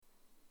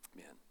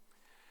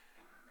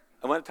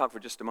I want to talk for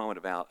just a moment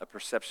about a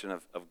perception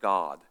of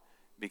God,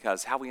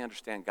 because how we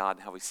understand God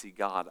and how we see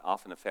God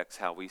often affects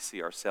how we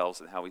see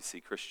ourselves and how we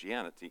see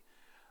Christianity.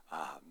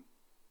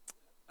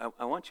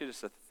 I want you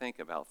just to think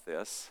about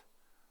this.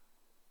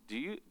 Do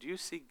you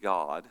see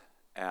God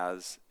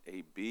as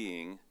a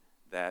being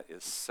that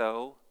is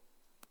so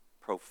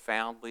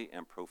profoundly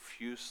and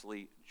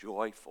profusely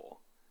joyful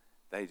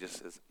that he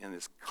just is in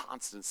this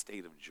constant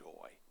state of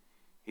joy?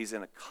 He's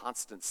in a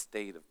constant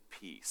state of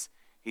peace.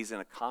 He's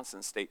in a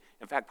constant state.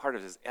 In fact, part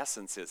of his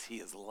essence is he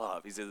is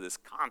love. He's in this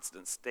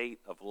constant state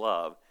of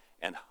love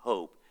and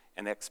hope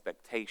and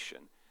expectation.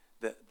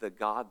 The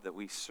God that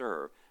we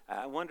serve.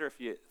 I wonder if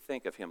you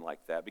think of him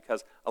like that,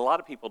 because a lot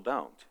of people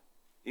don't.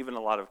 Even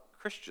a lot of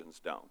Christians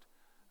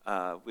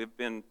don't. We've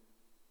been,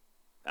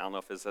 I don't know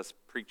if it's us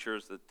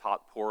preachers that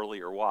taught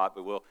poorly or what,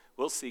 but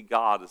we'll see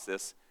God as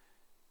this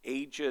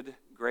aged,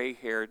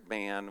 gray-haired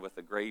man with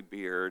a gray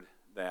beard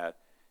that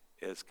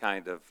is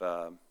kind of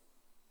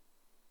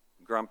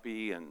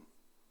grumpy and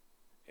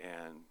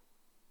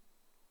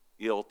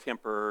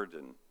ill-tempered,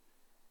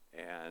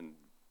 and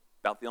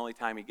about the only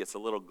time he gets a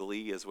little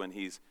glee is when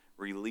he's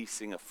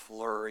releasing a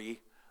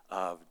flurry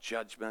of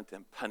judgment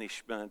and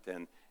punishment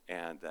and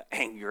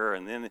anger,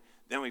 and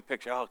then we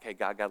picture, oh, okay,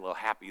 God got a little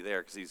happy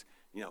there because he's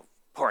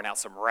pouring out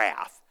some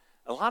wrath.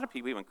 A lot of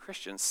people, even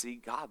Christians, see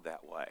God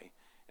that way,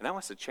 and I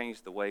want us to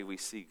change the way we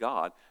see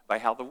God by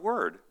how the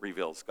Word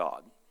reveals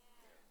God.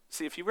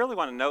 See, if you really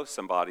want to know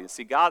somebody, and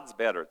see, God's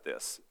better at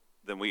this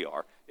than we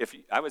are.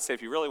 I would say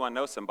if you really want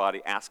to know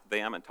somebody, ask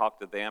them and talk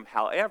to them.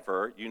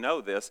 However, you know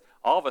this,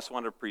 all of us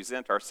want to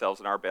present ourselves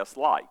in our best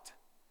light.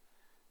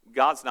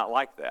 God's not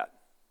like that.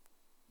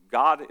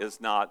 God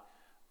is not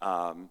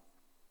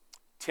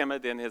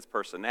timid in his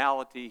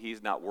personality.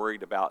 He's not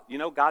worried about,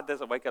 God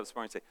doesn't wake up this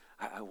morning and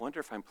say, I wonder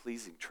if I'm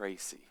pleasing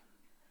Tracy.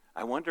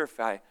 I wonder if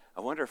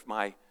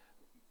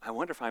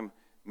I'm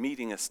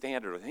meeting a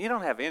standard with him. He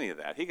don't have any of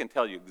that. He can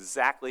tell you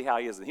exactly how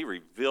he is, and he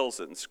reveals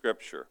it in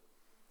Scripture.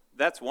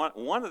 That's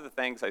one of the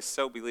things I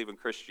so believe in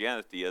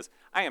Christianity is,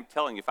 I am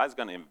telling you, if I was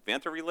going to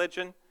invent a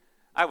religion,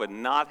 I would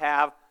not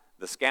have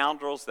the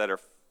scoundrels that are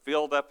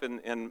filled up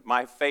in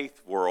my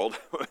faith world.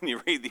 When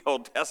you read the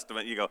Old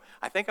Testament, you go,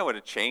 I think I would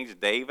have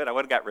changed David. I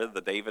would have got rid of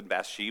the David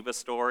Bathsheba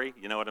story.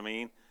 You know what I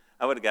mean?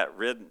 I would have got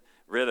rid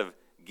of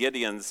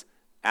Gideon's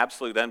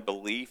absolute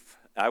unbelief.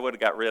 I would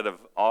have got rid of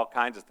all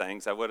kinds of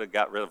things. I would have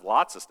got rid of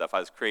lots of stuff. I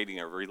was creating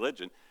a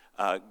religion.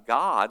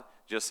 God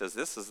just says,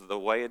 this is the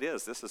way it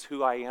is. This is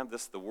who I am.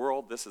 This is the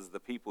world. This is the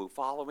people who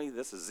follow me.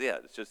 This is it.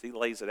 It's just he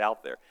lays it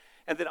out there.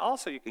 And then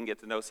also you can get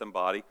to know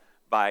somebody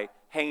by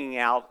hanging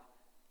out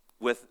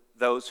with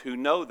those who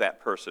know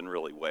that person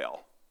really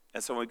well.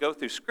 And so when we go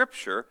through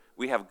Scripture,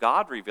 we have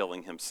God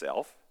revealing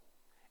himself,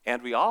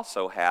 and we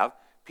also have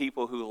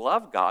people who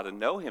love God and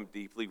know him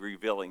deeply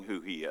revealing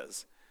who he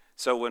is.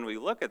 So when we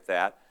look at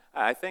that,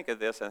 I think of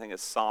this, I think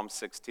it's Psalm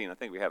 16. I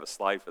think we have a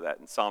slide for that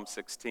in Psalm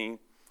 16.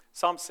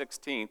 Psalm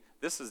 16,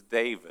 this is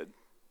David.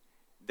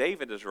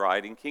 David is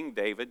writing, King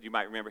David, you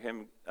might remember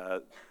him,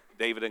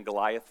 David and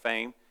Goliath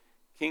fame.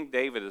 King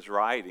David is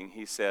writing,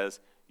 he says,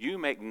 you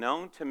make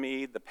known to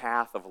me the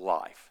path of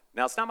life.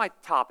 Now, it's not my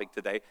topic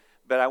today,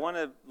 but I want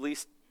to at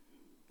least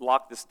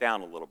lock this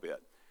down a little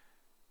bit.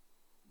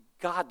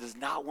 God does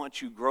not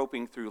want you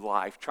groping through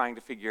life trying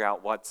to figure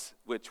out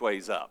which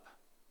way's up.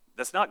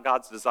 That's not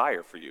God's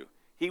desire for you.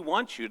 He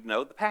wants you to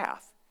know the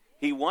path.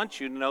 He wants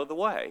you to know the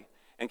way.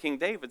 And King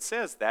David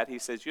says that. He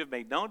says, you have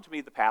made known to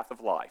me the path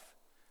of life.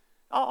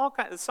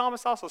 The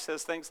psalmist also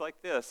says things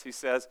like this. He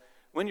says,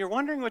 when you're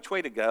wondering which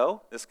way to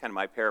go, this is kind of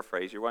my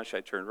paraphrase, you're wondering, should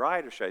I turn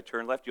right or should I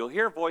turn left? You'll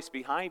hear a voice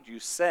behind you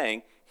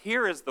saying,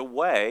 here is the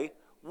way,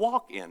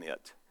 walk in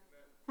it.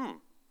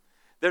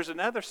 There's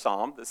another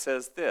psalm that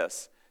says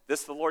this.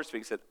 This the Lord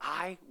speaks, said,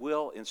 I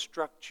will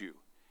instruct you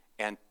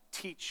and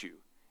teach you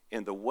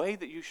in the way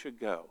that you should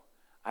go.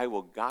 I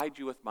will guide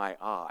you with my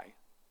eye.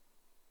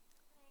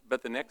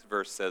 But the next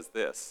verse says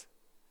this.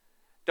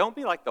 Don't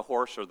be like the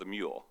horse or the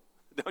mule.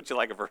 Don't you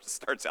like a verse that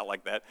starts out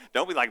like that?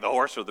 Don't be like the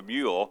horse or the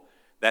mule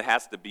that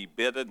has to be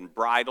bitted and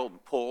bridled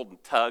and pulled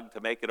and tugged to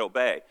make it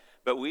obey.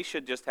 But we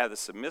should just have the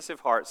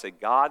submissive heart, say,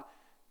 God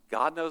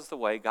knows the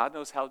way. God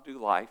knows how to do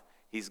life.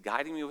 He's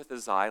guiding me with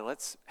his eye.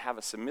 Let's have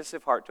a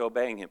submissive heart to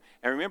obeying him.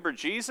 And remember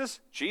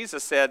Jesus?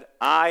 Jesus said,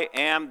 I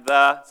am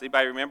does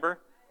anybody remember?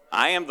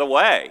 I am the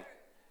way.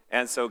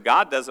 And so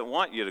God doesn't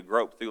want you to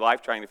grope through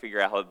life trying to figure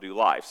out how to do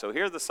life. So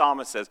here the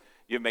psalmist says,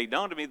 you've made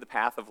known to me the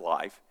path of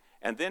life.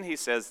 And then he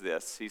says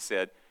this. He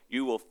said,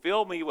 you will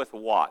fill me with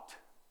what?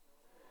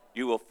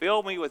 You will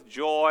fill me with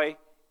joy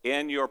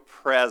in your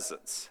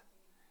presence.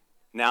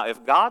 Now,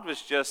 if God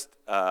was just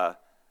an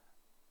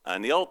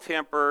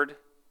ill-tempered,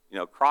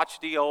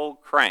 crotchety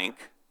old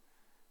crank,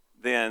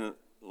 then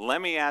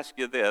let me ask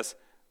you this.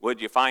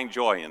 Would you find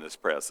joy in his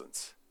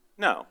presence?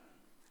 No.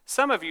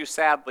 Some of you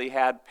sadly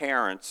had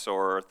parents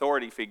or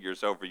authority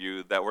figures over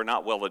you that were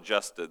not well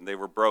adjusted. They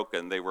were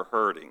broken. They were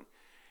hurting.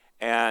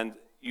 And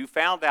you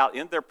found out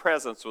in their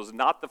presence was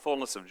not the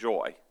fullness of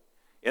joy.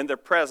 In their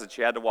presence,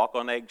 you had to walk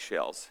on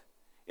eggshells.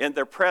 In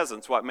their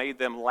presence, what made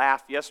them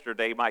laugh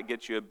yesterday might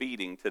get you a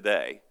beating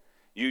today.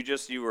 You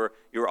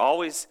were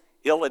always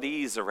ill at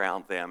ease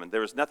around them, and there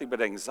was nothing but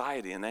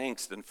anxiety and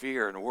angst and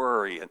fear and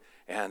worry.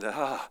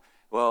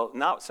 Well,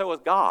 not so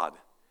with God.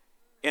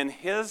 In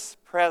his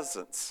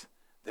presence,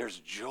 there's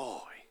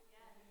joy.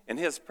 In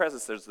his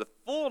presence, there's the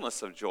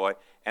fullness of joy.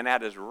 And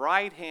at his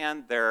right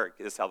hand, this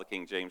is how the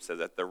King James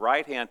says, at the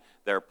right hand,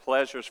 there are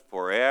pleasures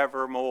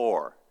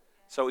forevermore.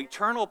 So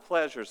eternal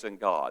pleasures in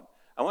God.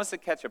 I want us to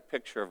catch a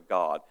picture of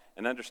God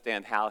and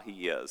understand how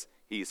he is.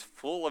 He's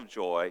full of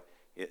joy.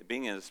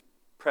 Being in his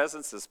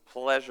presence is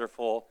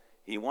pleasureful.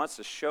 He wants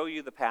to show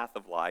you the path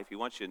of life. He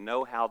wants you to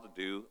know how to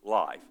do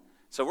life.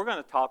 So we're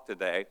going to talk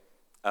today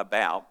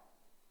about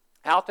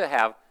how to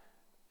have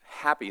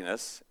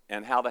happiness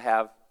and how to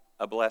have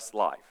a blessed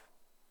life.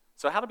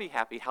 So how to be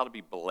happy, how to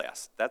be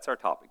blessed. That's our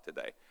topic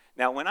today.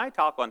 Now, when I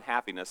talk on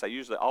happiness, I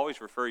usually always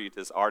refer you to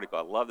this article.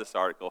 I love this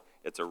article.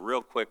 It's a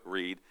real quick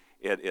read.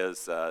 It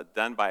is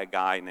done by a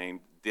guy named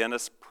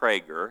Dennis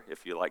Prager,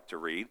 if you like to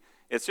read.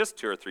 It's just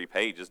 2 or 3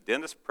 pages.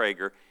 Dennis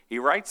Prager, he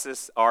writes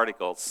this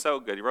article so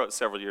good. He wrote it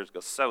several years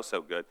ago,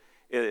 so good.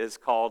 It is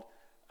called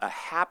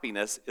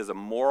Happiness is a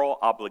Moral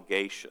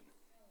Obligation.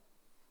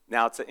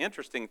 Now, it's an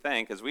interesting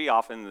thing because we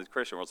often in the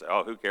Christian world say,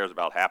 oh, who cares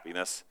about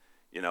happiness?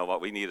 You know,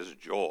 what we need is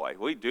joy.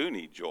 We do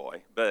need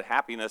joy, but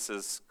happiness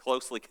is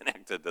closely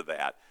connected to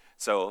that.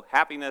 So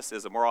Happiness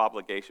is a Moral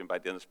Obligation by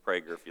Dennis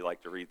Prager, if you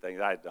like to read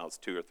things. I know it's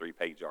a 2 or 3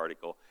 page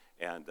article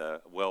and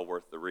well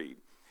worth the read.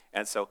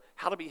 And so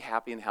how to be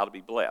happy and how to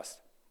be blessed.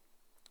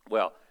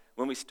 Well,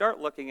 when we start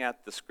looking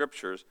at the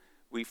scriptures,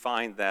 we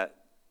find that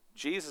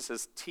Jesus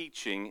is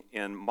teaching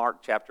in Mark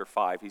chapter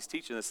 5. He's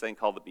teaching this thing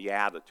called the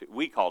Beatitudes.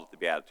 We call it the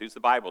Beatitudes. The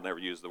Bible never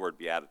used the word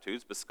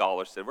Beatitudes, but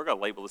scholars said we're going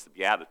to label this the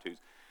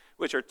Beatitudes,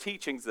 which are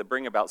teachings that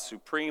bring about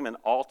supreme and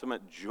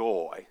ultimate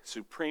joy,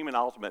 supreme and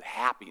ultimate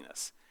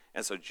happiness.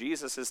 And so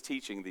Jesus is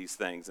teaching these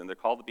things, and they're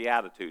called the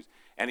Beatitudes.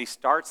 And he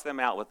starts them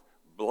out with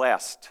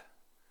blessed.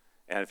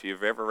 And if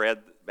you've ever read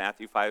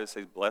Matthew 5, it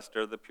says, blessed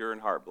are the pure in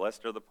heart,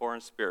 blessed are the poor in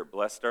spirit,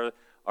 blessed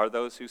are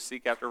those who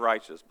seek after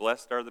righteousness,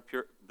 blessed are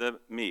the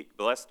meek,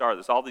 blessed are,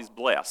 there's all these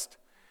blessed.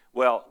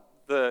 Well,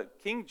 the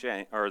King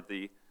James, or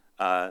the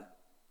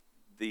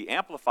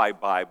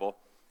Amplified Bible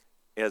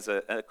is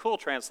a cool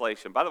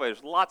translation. By the way,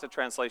 there's lots of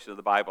translations of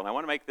the Bible, and I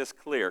want to make this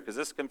clear because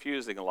this is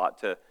confusing a lot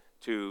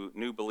to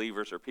new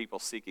believers or people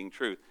seeking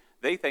truth.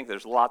 They think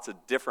there's lots of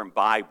different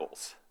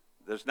Bibles.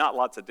 There's not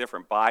lots of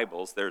different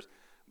Bibles. There's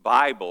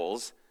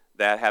Bibles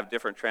that have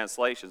different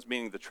translations,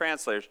 meaning the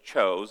translators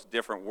chose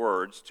different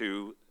words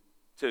to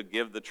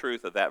give the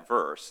truth of that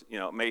verse. You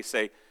know,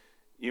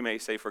 you may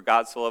say, for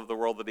God so loved the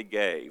world that he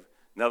gave.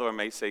 Another one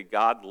may say,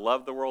 God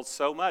loved the world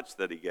so much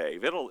that he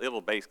gave.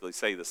 It'll basically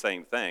say the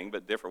same thing,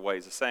 but different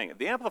ways of saying it.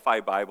 The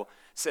Amplified Bible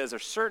says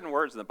there's certain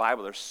words in the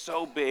Bible that are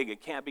so big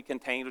it can't be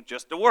contained with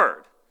just a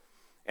word.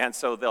 And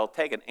so they'll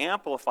take and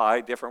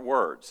amplify different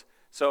words.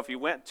 So if you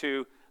went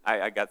to,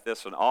 I got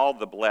this one, all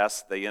the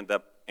blessed, they end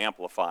up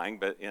amplifying,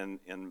 but in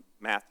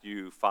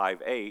Matthew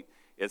 5:8,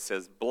 it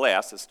says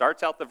bless. It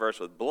starts out the verse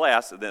with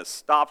bless, and then it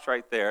stops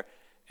right there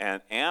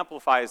and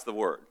amplifies the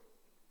word.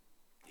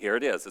 Here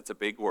it is. It's a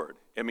big word.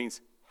 It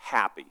means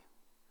happy.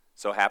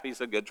 So happy is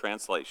a good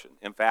translation.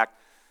 In fact,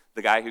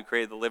 the guy who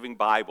created the Living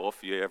Bible,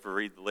 if you ever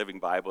read the Living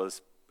Bible,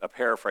 is a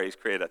paraphrase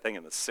created, I think,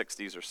 in the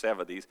 60s or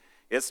 70s.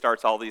 It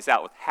starts all these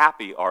out with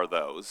happy are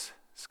those,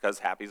 because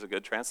happy is a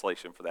good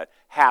translation for that.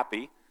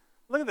 Happy.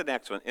 Look at the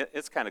next one.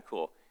 It's kind of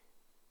cool.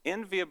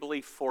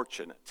 Enviably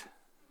fortunate.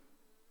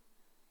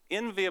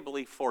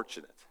 Enviably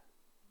fortunate.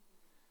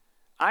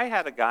 I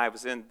had a guy, I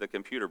was in the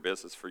computer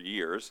business for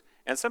years,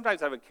 and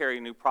sometimes I would carry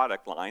a new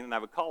product line, and I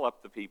would call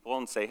up the people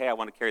and say, hey, I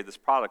want to carry this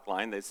product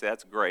line. They'd say,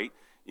 that's great.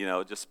 You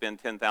know, just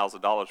spend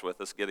 $10,000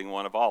 with us getting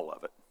one of all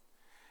of it.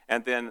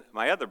 And then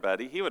my other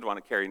buddy, he would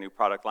want to carry a new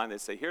product line.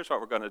 They'd say, here's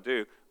what we're going to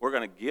do. We're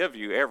going to give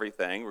you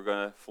everything. We're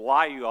going to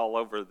fly you all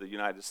over the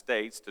United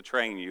States to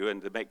train you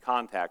and to make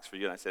contacts for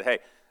you. And I said, hey,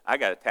 I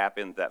got to tap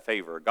into that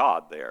favor of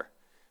God there,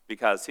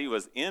 because he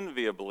was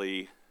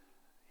enviably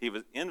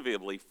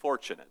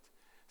fortunate,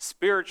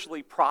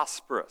 spiritually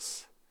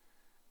prosperous,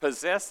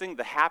 possessing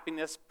the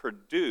happiness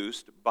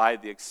produced by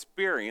the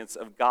experience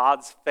of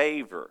God's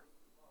favor.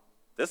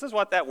 This is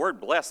what that word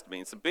blessed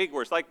means. It's a big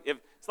word.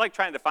 It's like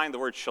trying to find the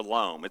word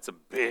shalom. It's a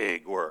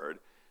big word.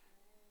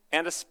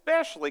 And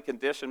especially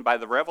conditioned by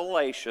the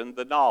revelation,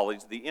 the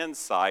knowledge, the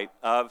insight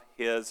of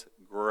his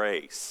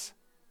grace,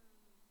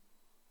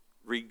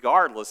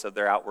 regardless of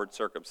their outward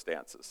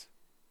circumstances.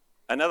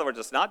 In other words,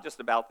 it's not just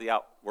about the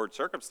outward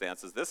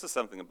circumstances. This is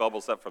something that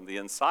bubbles up from the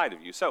inside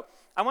of you. So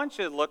I want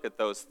you to look at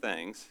those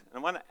things, and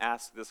I want to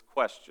ask this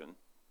question.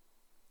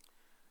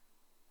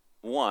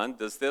 One,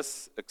 is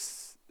this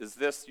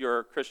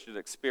your Christian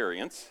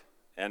experience?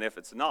 And if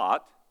it's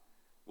not,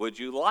 would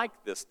you like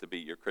this to be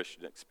your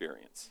Christian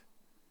experience?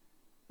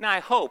 Now,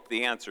 I hope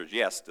the answer is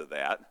yes to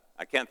that.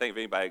 I can't think of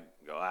anybody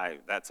go,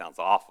 that sounds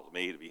awful to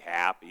me, to be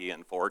happy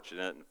and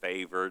fortunate and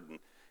favored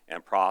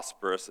and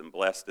prosperous and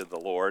blessed in the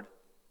Lord.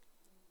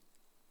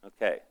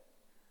 Okay,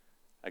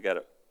 I got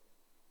it.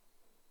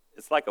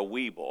 it's like a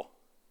Weeble.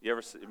 You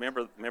ever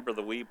remember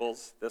the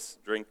Weebles? This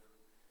drink,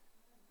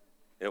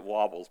 it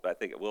wobbles, but I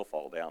think it will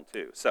fall down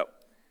too. So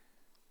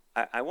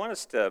I want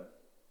us to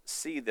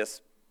see this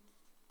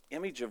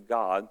image of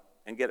God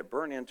and get it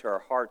burned into our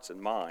hearts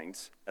and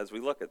minds as we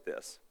look at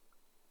this.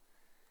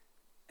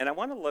 And I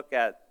want to look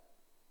at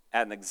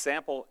an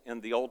example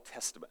in the Old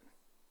Testament.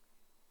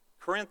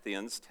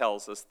 Corinthians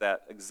tells us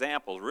that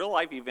examples, real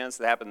life events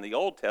that happen in the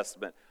Old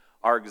Testament,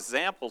 are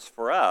examples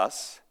for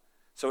us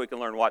so we can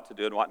learn what to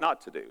do and what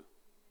not to do.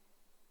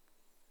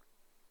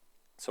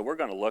 So we're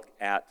going to look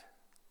at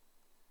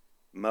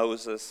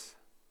Moses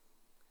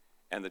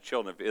and the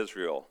children of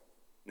Israel.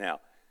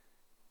 Now,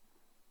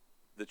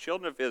 the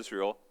children of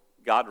Israel,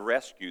 God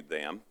rescued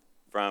them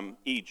from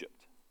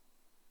Egypt.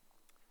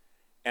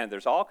 And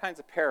there's all kinds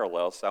of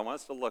parallels, so I want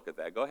us to look at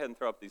that. Go ahead and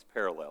throw up these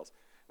parallels.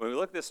 When we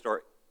look at this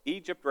story,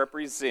 Egypt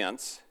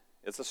represents,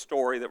 it's a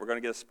story that we're going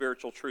to get a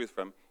spiritual truth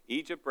from.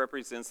 Egypt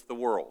represents the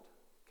world,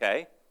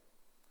 okay?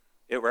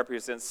 It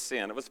represents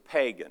sin. It was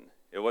pagan.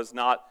 It was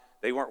not,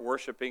 they weren't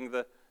worshiping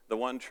the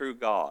one true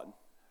God.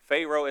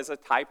 Pharaoh is a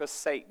type of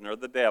Satan or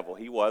the devil.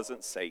 He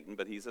wasn't Satan,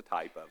 but he's a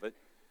type of it.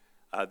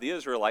 The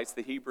Israelites,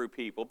 the Hebrew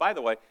people. By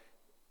the way,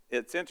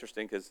 it's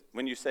interesting because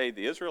when you say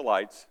the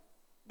Israelites,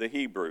 the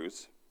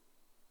Hebrews,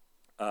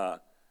 the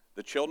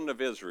children of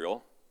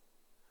Israel,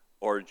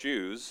 or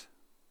Jews,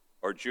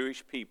 or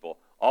Jewish people,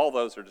 all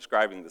those are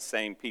describing the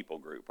same people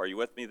group. Are you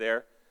with me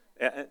there?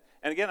 And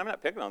again, I'm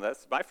not picking on that.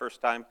 It's my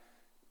first time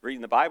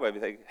reading the Bible. I'd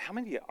be thinking, how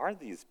many are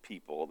these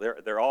people?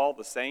 They're all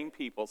the same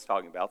people it's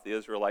talking about, the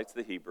Israelites,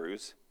 the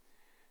Hebrews.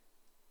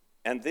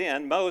 And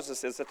then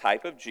Moses is a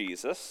type of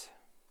Jesus,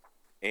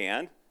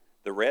 and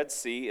the Red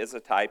Sea is a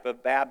type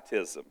of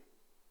baptism.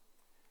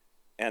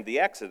 And the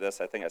Exodus,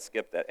 I think I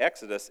skipped that.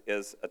 Exodus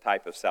is a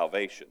type of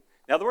salvation.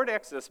 Now, the word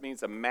Exodus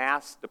means a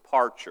mass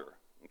departure.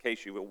 In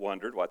case you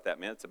wondered what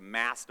that meant, it's a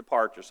mass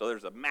departure. So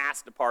there's a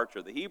mass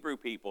departure. The Hebrew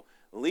people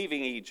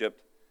leaving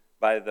Egypt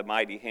by the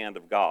mighty hand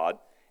of God.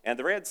 And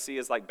the Red Sea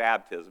is like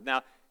baptism.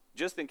 Now,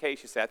 just in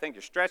case you say, I think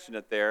you're stretching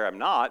it there, I'm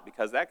not,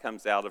 because that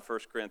comes out of 1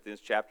 Corinthians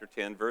chapter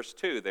 10, verse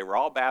 2. They were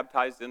all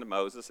baptized into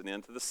Moses and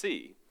into the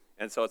sea.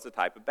 And so it's a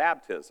type of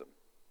baptism.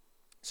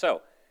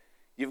 So,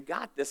 you've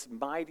got this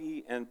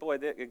mighty, and boy,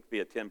 it could be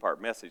a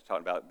 10-part message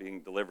talking about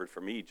being delivered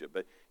from Egypt,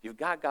 but you've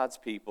got God's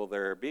people,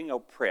 they're being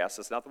oppressed.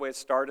 It's not the way it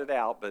started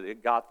out, but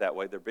it got that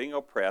way. They're being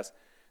oppressed.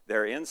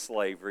 They're in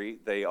slavery.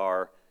 They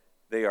are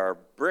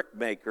brick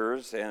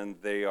makers, and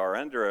they are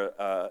under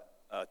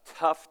a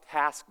tough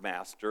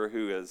taskmaster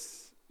who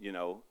is,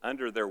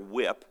 under their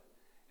whip,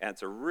 and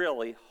it's a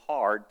really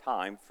hard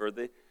time for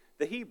the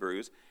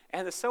Hebrews.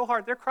 And it's so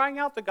hard. They're crying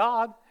out to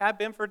God, have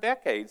been for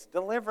decades,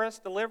 deliver us,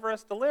 deliver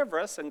us, deliver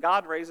us, and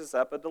God raises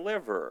up a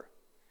deliverer.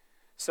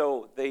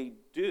 So they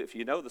do, if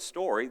you know the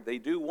story, they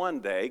do one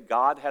day.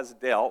 God has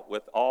dealt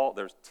with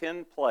there's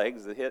 10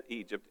 plagues that hit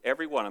Egypt.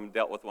 Every one of them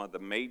dealt with one of the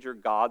major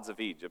gods of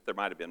Egypt. There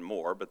might have been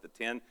more, but the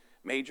 10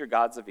 major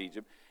gods of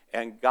Egypt.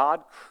 And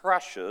God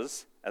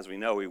crushes, as we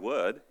know he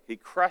would, he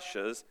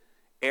crushes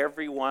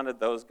every one of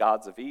those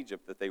gods of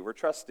Egypt that they were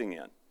trusting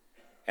in.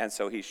 And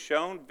so he's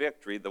shown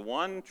victory. The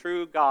one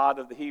true God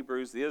of the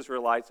Hebrews, the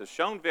Israelites, has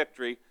shown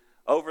victory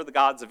over the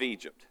gods of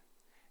Egypt.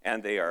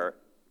 And they are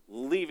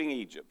leaving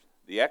Egypt.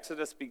 The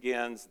Exodus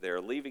begins.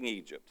 They're leaving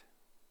Egypt.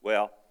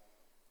 Well,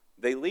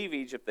 they leave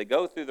Egypt. They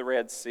go through the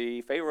Red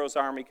Sea. Pharaoh's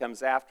army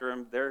comes after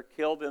them. They're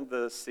killed in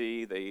the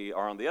sea. They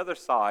are on the other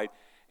side.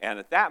 And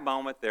at that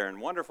moment, they're in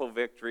wonderful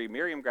victory.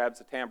 Miriam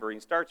grabs a tambourine,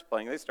 starts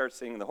playing. They start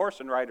singing. The horse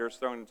and rider is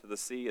thrown into the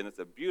sea, and it's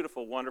a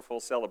beautiful, wonderful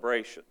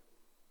celebration.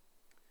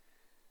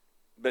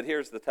 But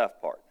here's the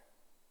tough part.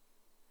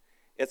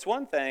 It's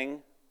one thing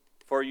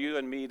for you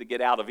and me to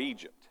get out of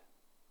Egypt.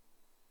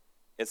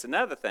 It's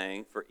another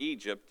thing for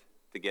Egypt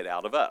to get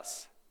out of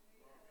us.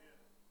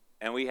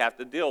 And we have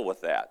to deal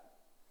with that.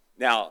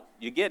 Now,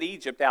 you get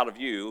Egypt out of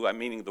you, I'm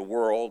meaning the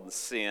world and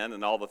sin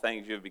and all the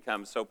things you've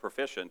become so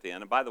proficient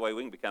in. And by the way,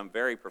 we can become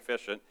very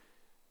proficient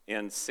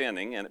in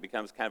sinning, and it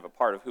becomes kind of a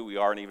part of who we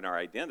are and even our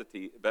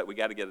identity. But we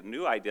got to get a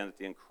new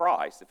identity in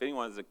Christ. If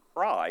anyone is in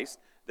Christ,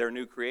 they're a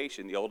new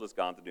creation. The old is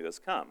gone, the new has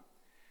come.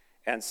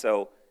 And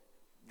so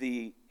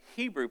the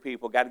Hebrew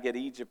people got to get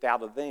Egypt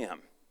out of them.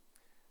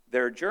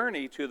 Their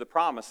journey to the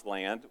promised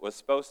land was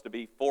supposed to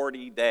be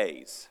 40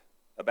 days,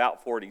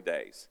 about 40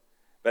 days.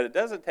 But it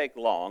doesn't take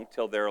long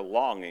till they're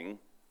longing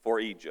for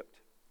Egypt.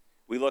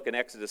 We look in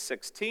Exodus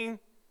 16,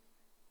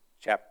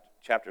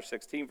 chapter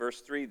 16,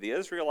 verse 3. The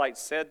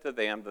Israelites said to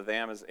them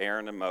is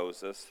Aaron and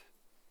Moses,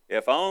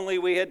 if only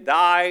we had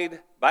died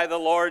by the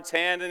Lord's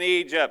hand in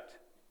Egypt.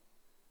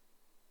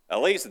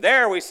 At least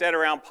there we sat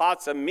around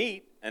pots of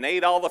meat and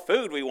ate all the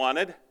food we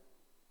wanted.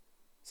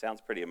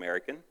 Sounds pretty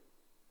American.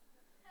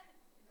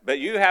 But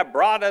you have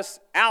brought us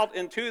out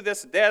into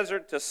this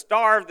desert to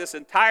starve this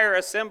entire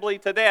assembly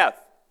to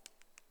death.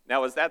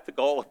 Now, is that the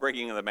goal of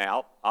bringing them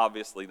out?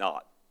 Obviously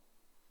not.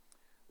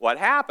 What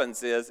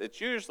happens is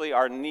it's usually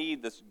our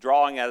need that's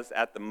drawing us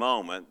at the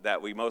moment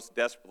that we most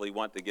desperately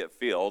want to get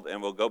filled,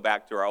 and we'll go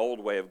back to our old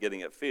way of getting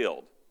it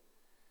filled.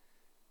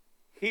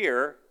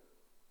 Here,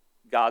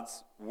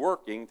 God's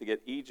working to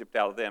get Egypt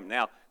out of them.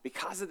 Now,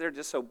 because of their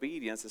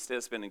disobedience, instead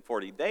of spending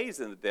 40 days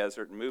in the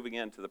desert and moving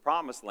into the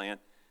promised land,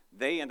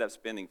 they end up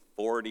spending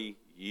 40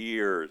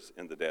 years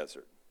in the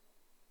desert.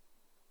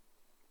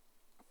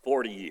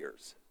 40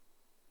 years.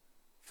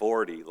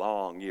 40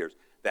 long years.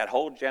 That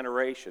whole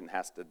generation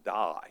has to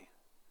die.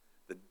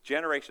 The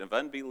generation of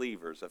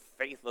unbelievers, of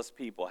faithless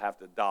people have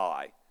to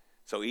die.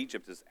 So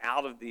Egypt is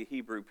out of the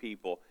Hebrew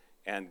people,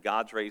 and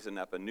God's raising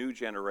up a new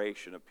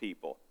generation of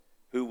people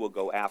who will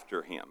go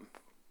after him.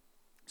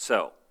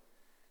 So,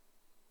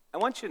 I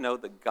want you to know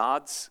that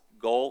God's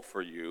goal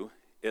for you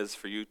is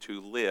for you to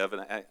live,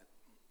 and I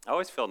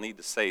always feel a need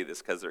to say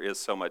this because there is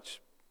so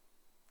much,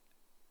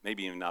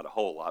 maybe even not a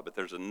whole lot, but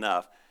there's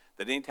enough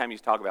that anytime you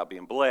talk about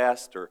being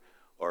blessed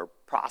or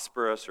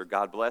prosperous or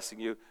God blessing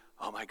you,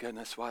 oh my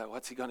goodness,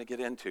 what's he going to get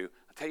into?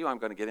 I'll tell you what I'm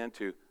going to get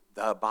into,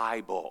 the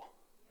Bible.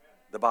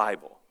 The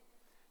Bible.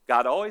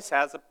 God always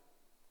has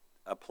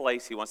a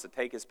place he wants to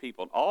take his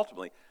people, and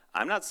ultimately,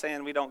 I'm not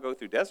saying we don't go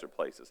through desert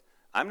places.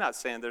 I'm not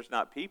saying there's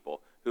not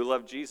people who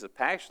love Jesus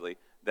passionately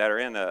that are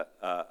in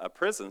a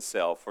prison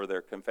cell for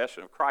their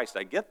confession of Christ.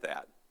 I get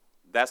that.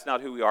 That's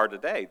not who we are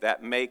today.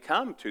 That may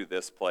come to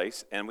this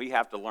place, and we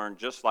have to learn,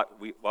 just like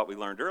what we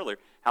learned earlier,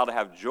 how to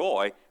have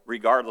joy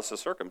regardless of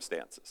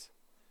circumstances.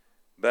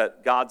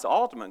 But God's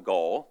ultimate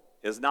goal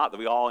is not that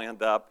we all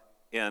end up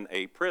in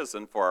a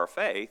prison for our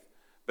faith,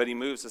 but he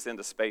moves us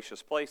into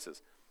spacious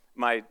places.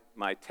 My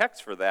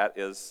text for that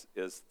is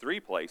 3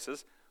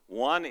 places.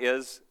 One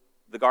is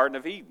the Garden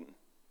of Eden.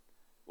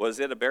 Was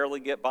it a barely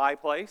get by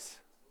place?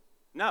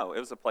 No, it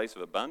was a place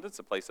of abundance,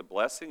 a place of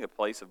blessing, a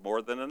place of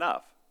more than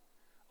enough.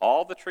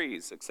 All the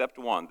trees, except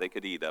one, they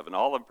could eat of, and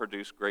all of them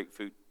produced great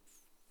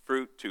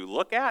fruit to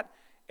look at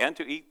and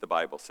to eat, the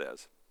Bible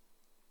says.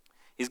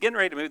 He's getting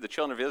ready to move the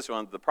children of Israel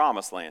into the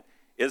promised land.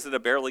 Is it a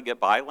barely get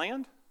by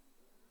land?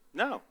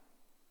 No.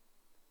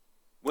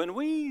 When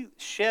we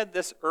shed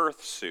this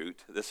earth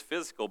suit, this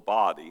physical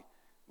body,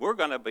 we're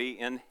going to be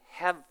in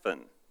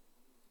heaven.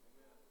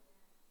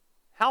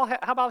 How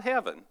about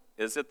heaven?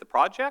 Is it the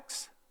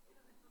projects?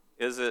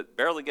 Is it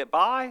barely get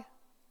by?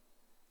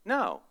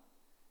 No.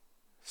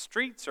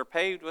 Streets are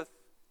paved with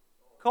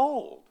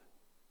gold.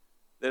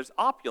 There's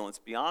opulence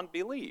beyond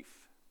belief.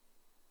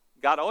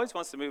 God always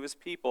wants to move his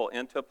people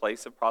into a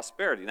place of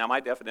prosperity. Now,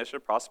 my definition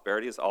of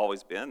prosperity has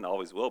always been, and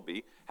always will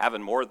be,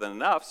 having more than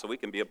enough so we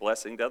can be a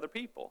blessing to other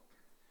people.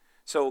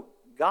 So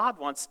God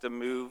wants to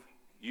move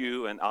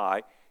you and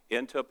I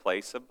into a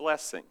place of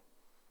blessing.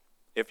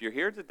 If you're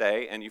here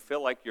today and you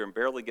feel like you're in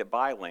barely get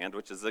by land,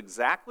 which is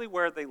exactly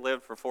where they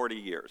lived for 40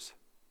 years,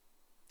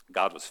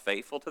 God was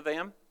faithful to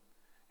them,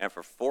 and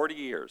for 40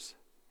 years,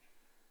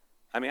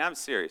 I mean, I'm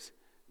serious.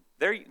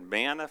 They're eating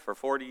manna for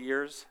 40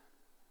 years.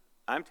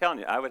 I'm telling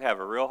you, I would have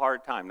a real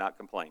hard time not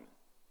complaining.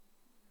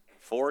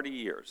 40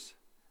 years.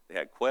 They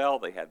had quail,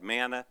 they had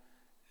manna.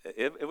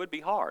 It would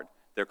be hard.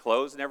 Their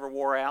clothes never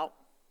wore out.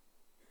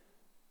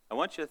 I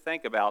want you to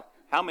think about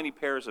how many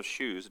pairs of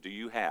shoes do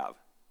you have?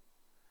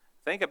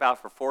 Think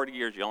about for 40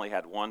 years you only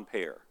had one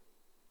pair.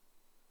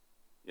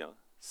 You know,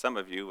 some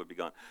of you would be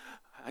going,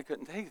 I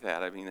couldn't take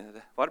that. I mean,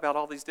 what about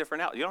all these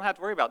different outfits? You don't have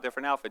to worry about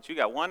different outfits. You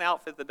got one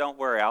outfit that don't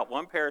wear out,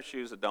 one pair of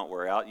shoes that don't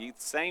wear out. You eat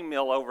the same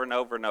meal over and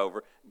over and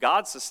over.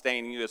 God's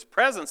sustaining you. His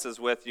presence is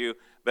with you,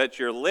 but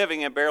you're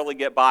living in barely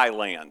get by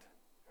land.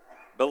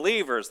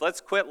 Believers,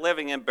 let's quit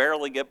living in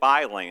barely get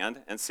by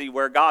land and see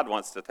where God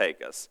wants to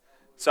take us.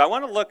 So I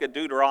want to look at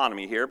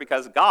Deuteronomy here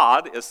because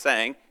God is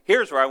saying,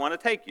 here's where I want to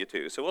take you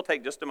to. So we'll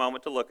take just a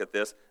moment to look at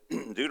this.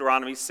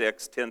 Deuteronomy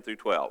 6, 10 through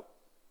 12.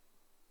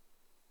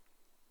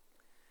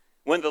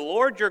 When the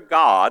Lord your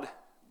God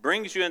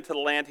brings you into the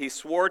land he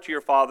swore to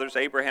your fathers,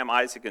 Abraham,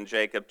 Isaac, and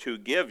Jacob, to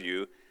give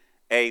you,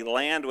 a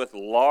land with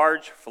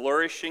large,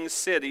 flourishing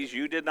cities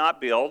you did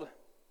not build,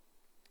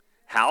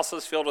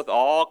 houses filled with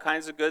all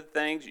kinds of good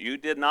things you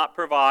did not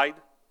provide,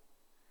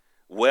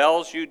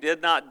 wells you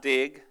did not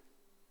dig,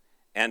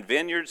 and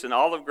vineyards and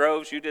olive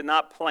groves you did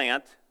not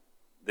plant,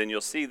 then you'll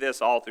see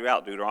this all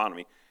throughout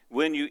Deuteronomy.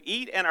 When you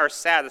eat and are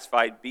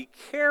satisfied, be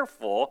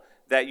careful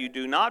that you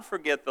do not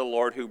forget the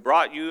Lord who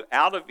brought you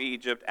out of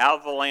Egypt, out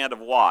of the land of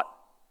what?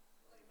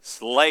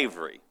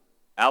 Slavery.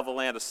 Out of the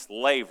land of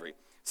slavery.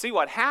 See,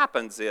 what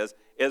happens is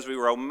we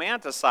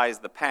romanticize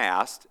the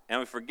past and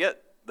we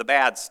forget the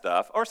bad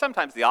stuff, or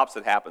sometimes the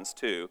opposite happens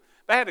too.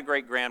 But I had a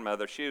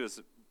great-grandmother. She was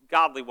a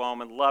godly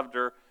woman, loved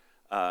her,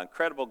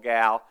 incredible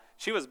gal.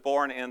 She was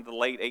born in the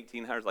late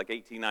 1800s, like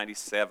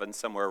 1897,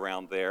 somewhere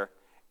around there.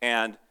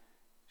 And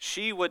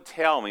she would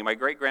tell me, my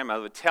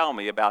great-grandmother would tell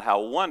me about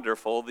how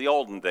wonderful the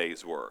olden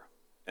days were.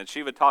 And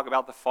she would talk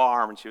about the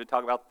farm, and she would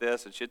talk about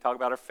this, and she would talk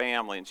about her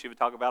family, and she would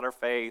talk about her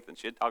faith, and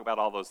she would talk about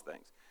all those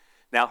things.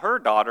 Now, her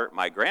daughter,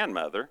 my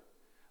grandmother,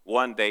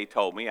 one day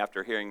told me,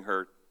 after hearing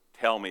her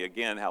tell me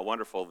again how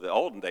wonderful the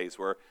olden days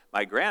were,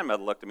 my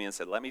grandmother looked at me and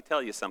said, let me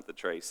tell you something,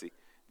 Tracy.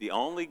 The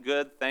only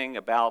good thing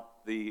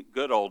about the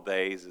good old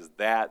days is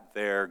that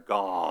they're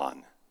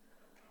gone.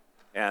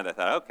 And I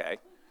thought, okay.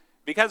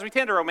 Because we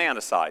tend to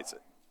romanticize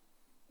it.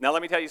 Now,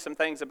 let me tell you some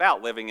things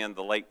about living in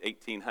the late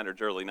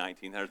 1800s, early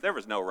 1900s. There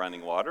was no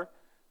running water.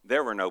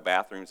 There were no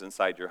bathrooms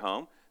inside your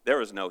home. There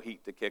was no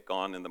heat to kick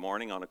on in the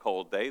morning on a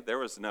cold day. There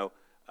was no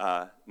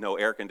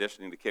air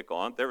conditioning to kick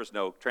on. There was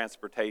no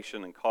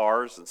transportation and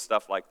cars and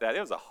stuff like that. It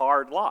was a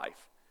hard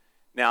life.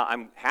 Now,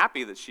 I'm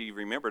happy that she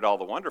remembered all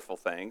the wonderful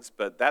things,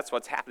 but that's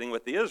what's happening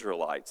with the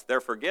Israelites. They're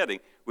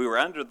forgetting we were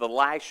under the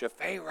lash of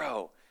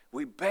Pharaoh.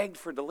 We begged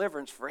for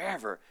deliverance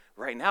forever.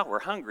 Right now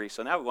we're hungry,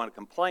 so now we want to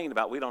complain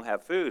about we don't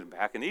have food.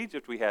 Back in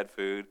Egypt we had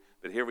food,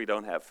 but here we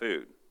don't have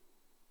food.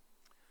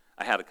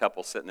 I had a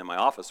couple sitting in my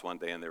office one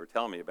day, and they were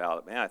telling me about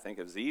it. Man, I think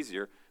it was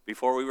easier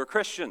before we were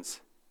Christians.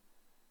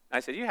 And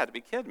I said, you had to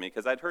be kidding me,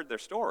 because I'd heard their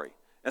story.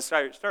 And so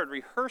I started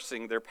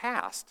rehearsing their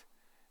past.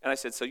 And I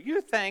said, so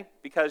you think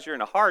because you're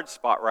in a hard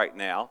spot right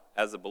now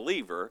as a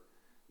believer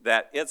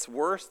that it's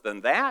worse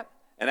than that?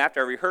 And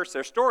after I rehearsed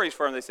their stories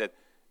for them, they said,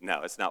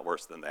 no, it's not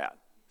worse than that.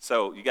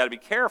 So you got to be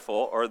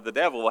careful, or the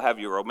devil will have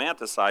you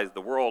romanticize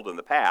the world and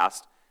the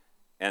past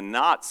and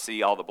not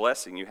see all the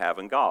blessing you have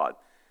in God.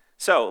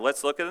 So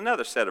let's look at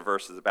another set of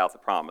verses about the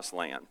promised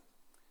land.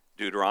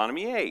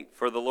 Deuteronomy 8,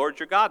 for the Lord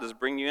your God does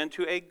bring you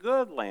into a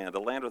good land,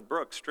 a land with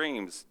brooks,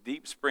 streams,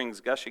 deep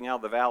springs gushing out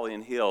of the valley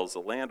and hills, a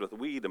land with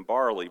wheat and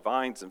barley,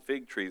 vines and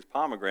fig trees,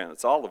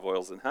 pomegranates, olive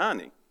oils, and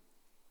honey.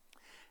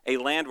 A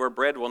land where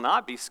bread will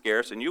not be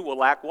scarce, and you will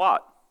lack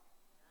what?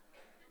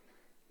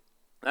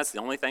 That's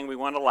the only thing we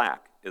want to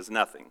lack, is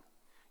nothing.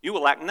 You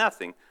will lack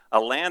nothing. A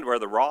land where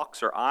the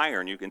rocks are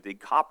iron, you can dig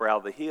copper out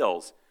of the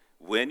hills.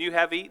 When you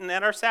have eaten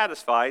and are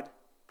satisfied,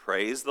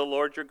 praise the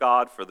Lord your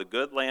God for the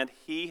good land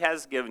he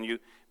has given you.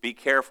 Be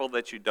careful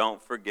that you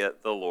don't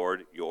forget the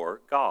Lord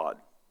your God.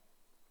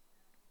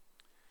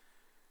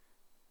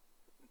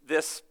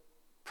 This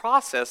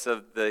process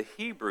of the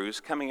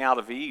Hebrews coming out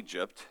of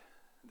Egypt,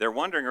 they're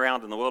wandering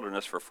around in the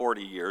wilderness for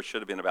 40 years,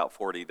 should have been about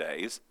 40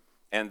 days,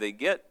 and they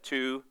get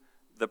to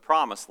the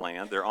promised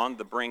land. They're on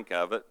the brink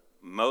of it.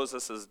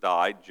 Moses has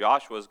died.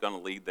 Joshua's going to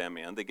lead them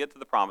in. They get to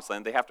the promised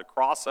land. They have to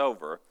cross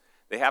over.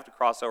 They have to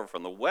cross over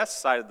from the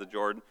west side of the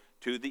Jordan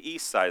to the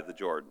east side of the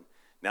Jordan.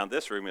 Now in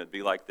this room it would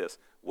be like this: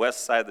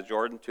 west side of the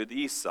Jordan to the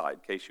east side. In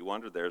case you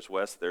wonder, there's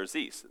west, there's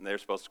east, and they're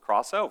supposed to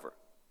cross over.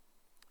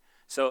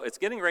 So it's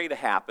getting ready to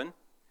happen,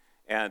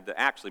 and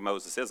actually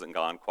Moses isn't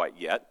gone quite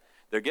yet.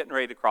 They're getting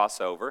ready to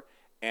cross over,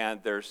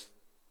 and there's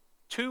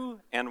 2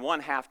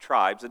 1/2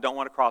 tribes that don't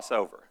want to cross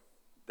over.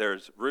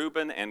 There's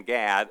Reuben and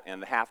Gad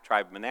and the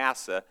half-tribe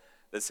Manasseh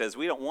that says,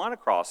 we don't want to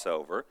cross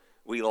over.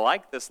 We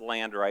like this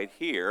land right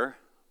here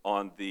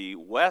on the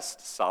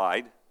west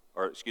side,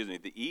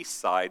 the east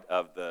side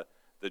of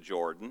the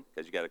Jordan,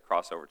 because you got to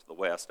cross over to the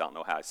west. I don't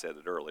know how I said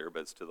it earlier, but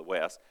it's to the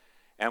west.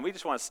 And we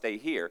just want to stay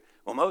here.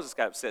 Well, Moses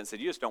got upset and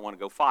said, you just don't want to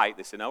go fight.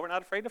 They said, no, we're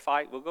not afraid to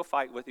fight. We'll go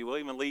fight with you. We'll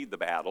even lead the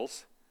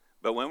battles.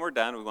 But when we're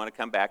done, we want to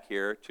come back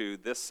here to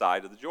this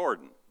side of the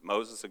Jordan.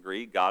 Moses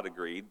agreed, God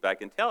agreed, but I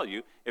can tell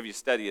you, if you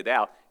study it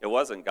out, it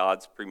wasn't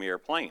God's premier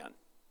plan.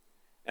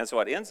 And so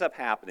what ends up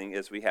happening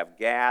is we have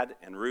Gad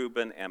and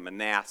Reuben and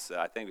Manasseh.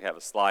 I think we have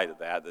a slide of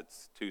that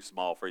that's too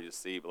small for you to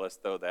see, but let's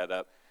throw that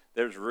up.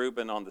 There's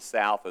Reuben on the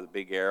south with a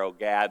big arrow,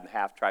 Gad and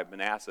half-tribe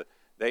Manasseh.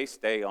 They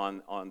stay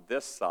on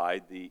this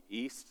side, the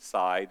east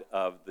side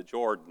of the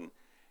Jordan.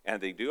 And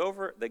they go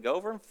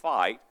over and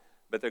fight,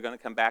 but they're going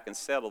to come back and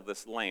settle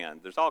this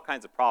land. There's all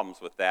kinds of problems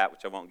with that,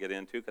 which I won't get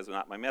into because it's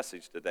not my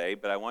message today,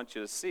 but I want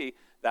you to see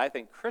that I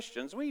think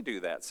Christians, we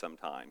do that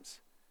sometimes.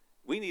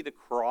 We need to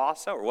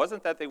cross over. It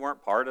wasn't that they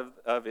weren't part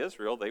of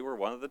Israel. They were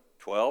one of the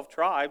 12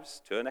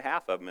 tribes, 2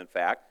 1/2 of them, in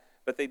fact,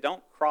 but they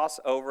don't cross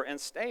over and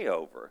stay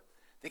over.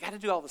 They got to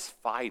do all this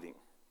fighting.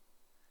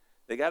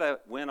 They got to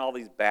win all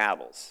these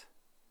battles,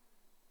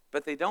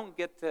 but they don't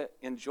get to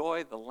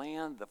enjoy the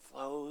land that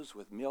flows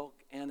with milk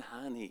and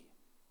honey.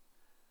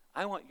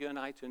 I want you and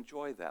I to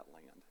enjoy that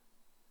land.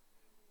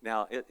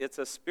 Now, it's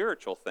a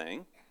spiritual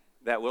thing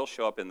that will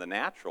show up in the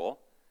natural,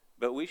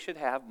 but we should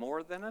have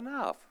more than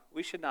enough.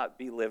 We should not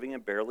be living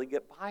and barely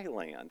get by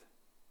land.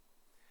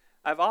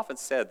 I've often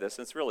said this,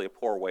 and it's really a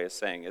poor way of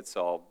saying it,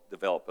 so I'll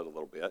develop it a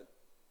little bit.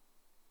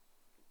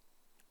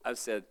 I've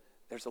said,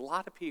 there's a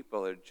lot of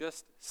people that are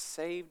just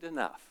saved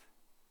enough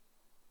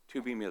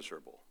to be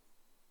miserable.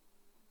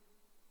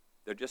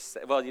 They're just,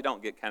 well, you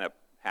don't get kind of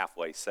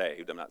halfway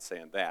saved, I'm not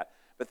saying that,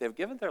 but they've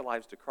given their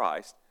lives to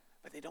Christ,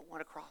 but they don't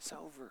want to cross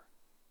over.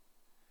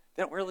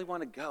 They don't really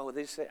want to go.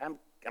 They say, I'm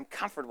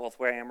comfortable with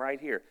where I am right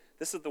here.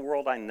 This is the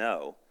world I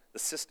know, the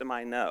system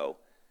I know,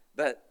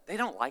 but they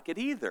don't like it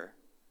either,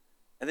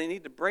 and they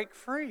need to break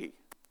free.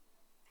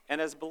 And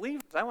as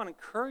believers, I want to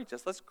encourage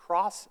us, let's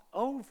cross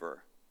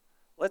over.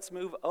 Let's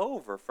move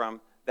over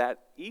from that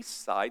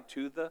east side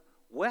to the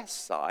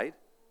west side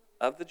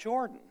of the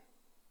Jordan.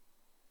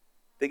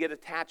 They get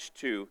attached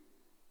to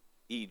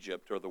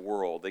Egypt or the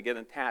world. They get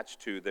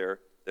attached to their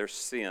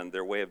sin,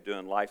 their way of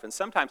doing life. And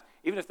sometimes,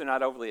 even if they're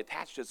not overly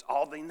attached, it's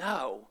all they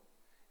know.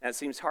 And it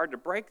seems hard to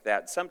break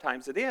that.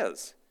 Sometimes it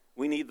is.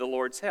 We need the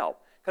Lord's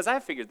help. Because I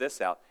figured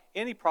this out.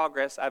 Any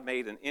progress I've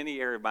made in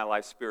any area of my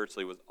life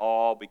spiritually was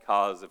all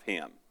because of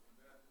Him.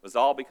 It was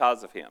all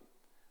because of Him.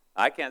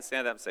 I can't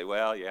stand up and say,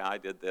 well, yeah, I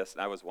did this,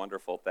 and I was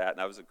wonderful at that,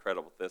 and I was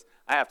incredible at this.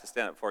 I have to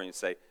stand up for you and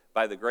say,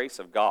 by the grace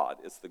of God,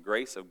 it's the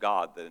grace of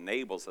God that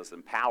enables us,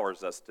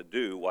 empowers us to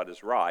do what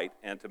is right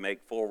and to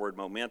make forward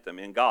momentum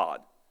in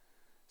God.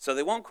 So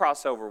they won't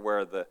cross over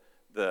where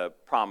the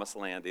promised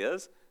land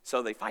is.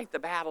 So they fight the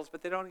battles,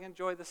 but they don't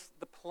enjoy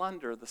the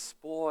plunder, the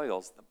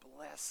spoils, the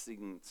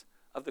blessings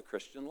of the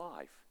Christian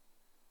life.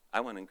 I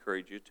want to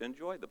encourage you to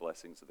enjoy the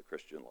blessings of the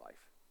Christian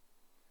life.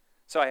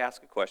 So I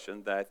ask a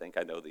question that I think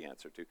I know the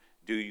answer to.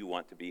 Do you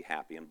want to be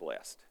happy and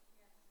blessed?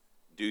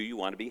 Do you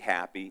want to be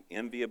happy,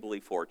 enviably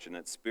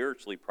fortunate,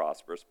 spiritually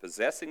prosperous,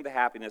 possessing the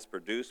happiness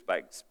produced by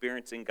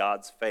experiencing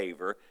God's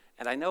favor?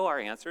 And I know our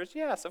answer is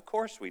yes, of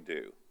course we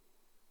do.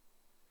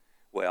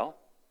 Well,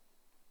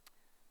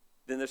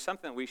 then there's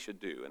something we should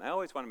do, and I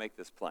always want to make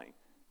this plain.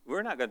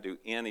 We're not going to do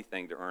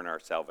anything to earn our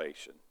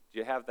salvation. Do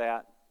you have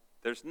that?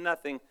 There's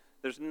nothing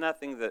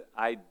that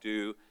I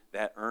do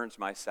that earns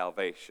my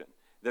salvation.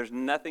 There's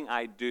nothing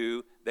I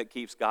do that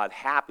keeps God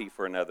happy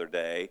for another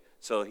day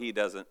so he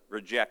doesn't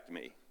reject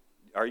me.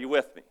 Are you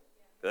with me?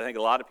 I think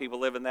a lot of people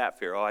live in that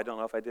fear. Oh, I don't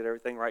know if I did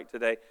everything right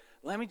today.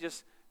 Let me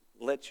just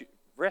let you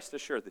rest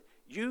assured that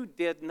you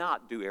did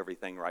not do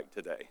everything right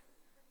today.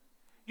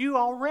 You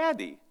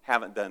already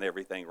haven't done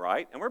everything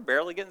right, and we're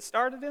barely getting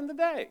started in the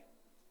day.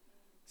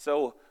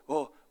 So,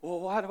 well,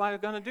 what am I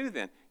going to do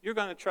then? You're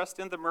going to trust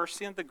in the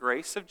mercy and the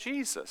grace of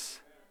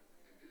Jesus.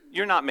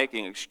 You're not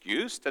making an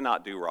excuse to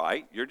not do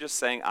right. You're just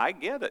saying, I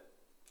get it.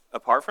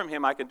 Apart from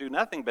him, I can do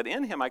nothing, but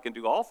in him, I can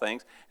do all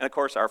things. And, of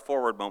course, our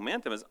forward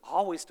momentum is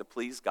always to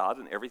please God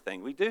in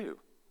everything we do.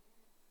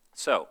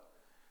 So,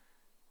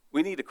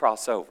 we need to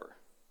cross over.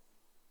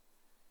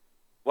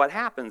 What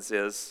happens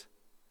is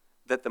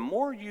that the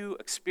more you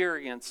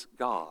experience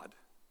God,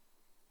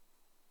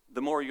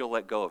 the more you'll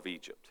let go of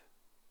Egypt.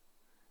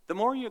 The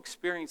more you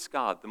experience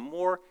God, the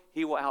more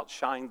he will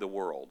outshine the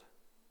world.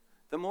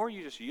 The more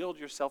you just yield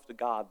yourself to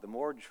God, the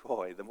more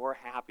joy, the more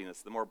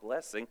happiness, the more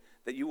blessing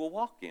that you will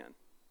walk in.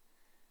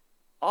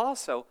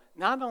 Also,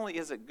 not only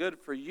is it good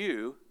for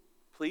you,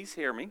 please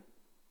hear me,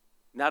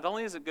 not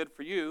only is it good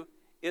for you,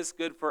 it's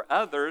good for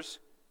others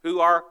who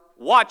are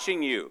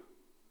watching you.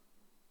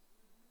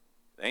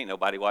 There ain't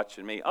nobody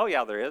watching me. Oh,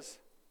 yeah, there is.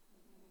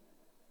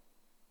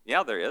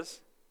 Yeah, there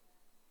is.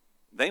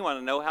 They want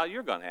to know how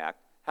you're going to act,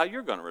 how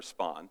you're going to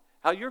respond,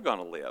 how you're going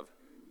to live.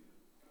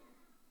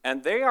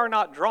 And they are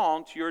not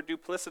drawn to your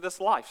duplicitous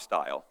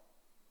lifestyle.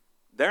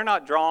 They're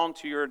not drawn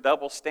to your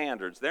double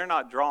standards. They're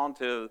not drawn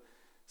to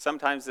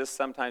sometimes this,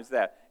 sometimes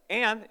that.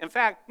 And, in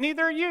fact,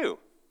 neither are you.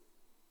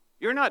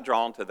 You're not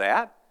drawn to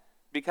that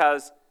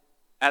because,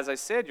 as I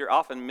said, you're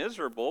often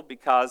miserable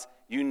because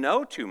you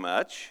know too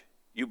much,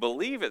 you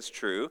believe it's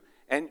true,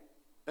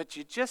 but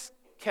you just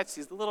catch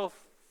these little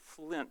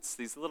flints,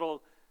 these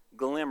little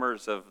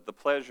glimmers of the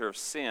pleasure of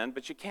sin,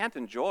 but you can't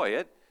enjoy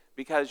it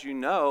because you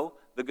know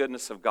the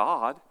goodness of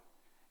God.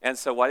 And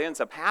so what ends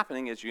up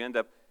happening is you end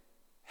up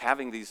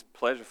having these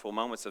pleasureful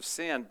moments of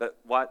sin, but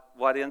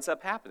what ends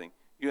up happening?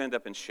 You end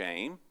up in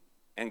shame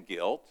and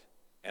guilt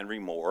and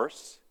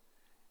remorse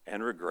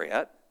and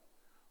regret.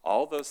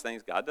 All those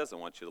things, God doesn't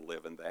want you to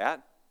live in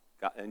that,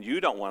 and you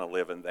don't want to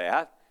live in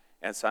that.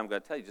 And so I'm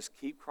going to tell you, just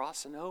keep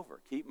crossing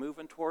over. Keep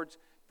moving towards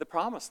the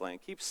promised land.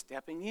 Keep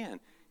stepping in.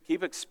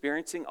 Keep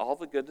experiencing all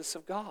the goodness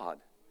of God.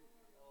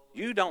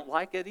 You don't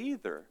like it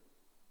either.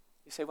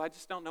 You say, well, I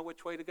just don't know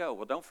which way to go.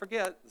 Well, don't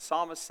forget, the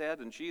psalmist said,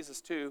 and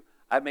Jesus too,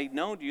 I've made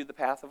known to you the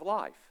path of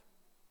life.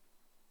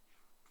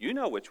 You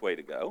know which way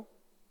to go.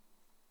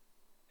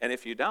 And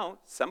if you don't,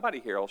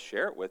 somebody here will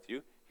share it with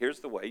you.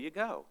 Here's the way you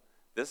go.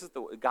 This is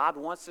God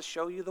wants to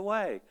show you the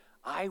way.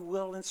 I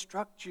will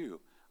instruct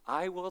you.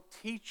 I will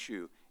teach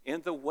you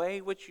in the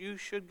way which you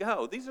should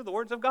go. These are the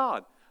words of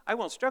God. I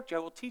will instruct you. I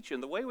will teach you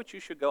in the way which you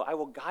should go. I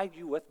will guide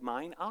you with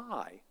mine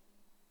eye.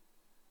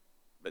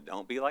 But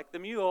don't be like the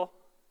mule.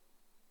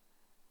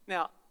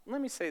 Now,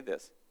 let me say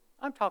this.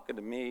 I'm talking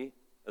to me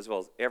as well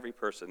as every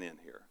person in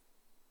here.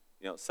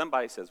 You know,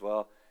 somebody says,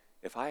 well,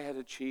 if I had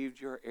achieved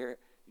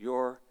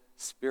your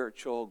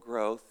spiritual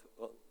growth,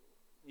 well,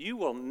 you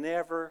will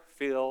never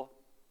feel,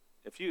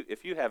 if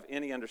you have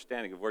any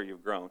understanding of where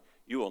you've grown,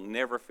 you will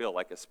never feel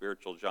like a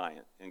spiritual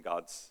giant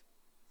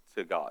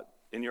to God.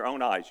 In your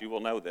own eyes, you will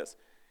know this.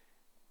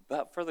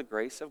 But for the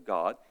grace of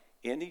God,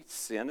 any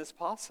sin is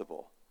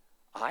possible.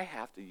 I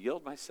have to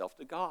yield myself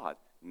to God.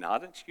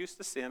 Not an excuse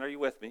to sin. Are you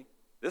with me?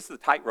 This is the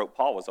tightrope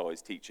Paul was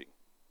always teaching.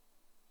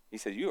 He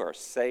said, you are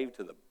saved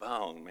to the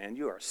bone, man.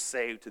 You are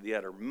saved to the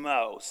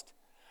uttermost.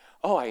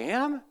 Oh, I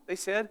am? They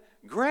said.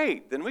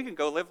 Great. Then we can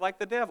go live like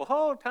the devil.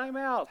 Oh, time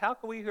out. How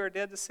can we who are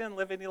dead to sin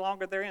live any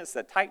longer therein? It's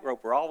that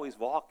tightrope we're always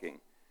walking.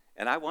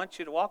 And I want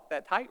you to walk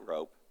that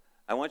tightrope.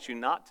 I want you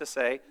not to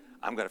say,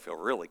 I'm going to feel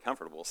really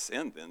comfortable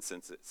sin then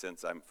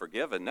since I'm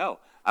forgiven. No,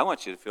 I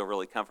want you to feel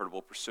really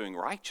comfortable pursuing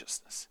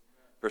righteousness,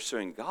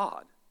 pursuing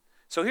God.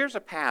 So here's a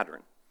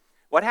pattern.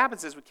 What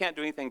happens is we can't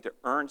do anything to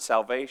earn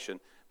salvation,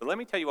 but let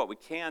me tell you what we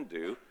can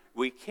do.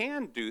 We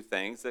can do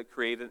things that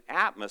create an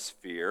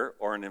atmosphere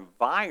or an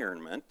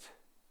environment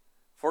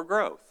for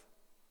growth.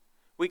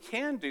 We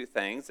can do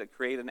things that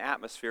create an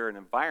atmosphere and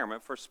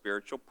environment for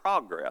spiritual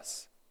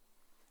progress.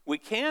 We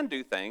can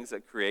do things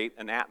that create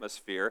an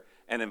atmosphere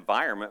and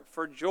environment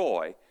for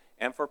joy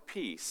and for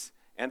peace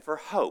and for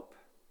hope.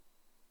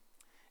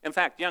 In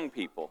fact, young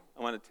people,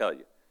 I want to tell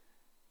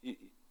you,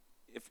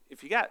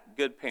 if you got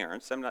good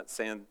parents, I'm not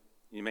saying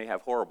you may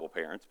have horrible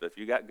parents, but if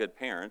you got good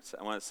parents,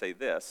 I want to say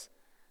this: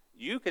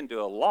 you can do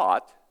a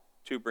lot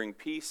to bring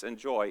peace and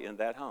joy in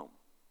that home.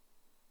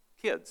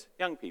 Kids,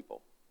 young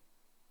people,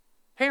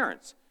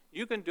 parents,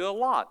 you can do a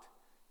lot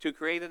to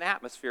create an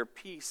atmosphere of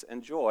peace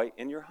and joy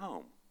in your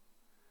home.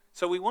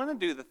 So we want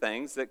to do the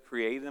things that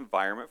create an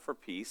environment for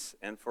peace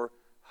and for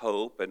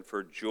hope and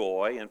for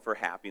joy and for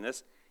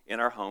happiness in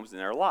our homes and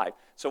in our life.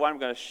 So what I'm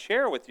going to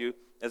share with you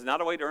is not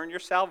a way to earn your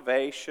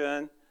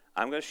salvation.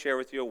 I'm going to share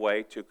with you a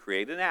way to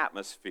create an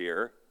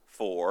atmosphere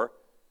for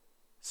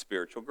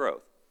spiritual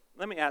growth.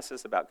 Let me ask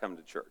this about coming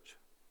to church.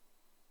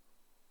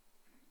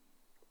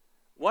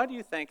 What do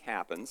you think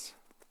happens?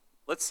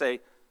 Let's say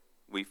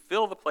we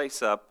fill the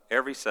place up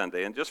every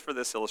Sunday, and just for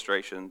this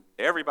illustration,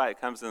 everybody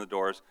that comes in the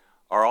doors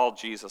are all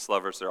Jesus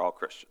lovers, they're all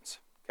Christians,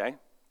 okay?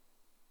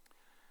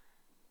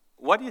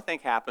 What do you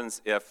think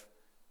happens if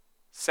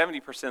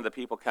 70% of the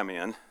people come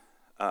in,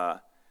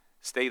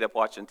 stayed up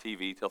watching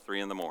TV till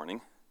 3 in the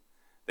morning,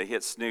 they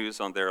hit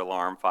snooze on their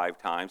alarm 5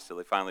 times till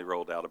they finally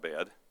rolled out of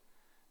bed,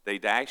 they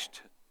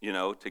dashed,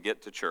 to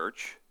get to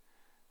church.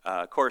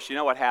 Of course, you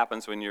know what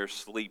happens when you're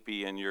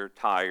sleepy and you're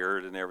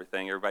tired and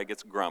everything, everybody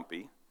gets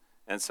grumpy.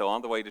 And so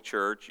on the way to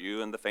church,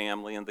 you and the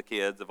family and the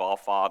kids have all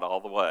fought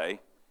all the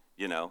way,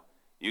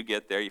 You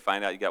get there, you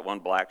find out you got one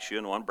black shoe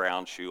and one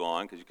brown shoe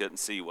on because you couldn't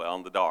see well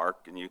in the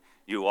dark, and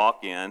you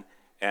walk in,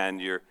 and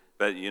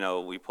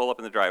we pull up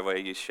in the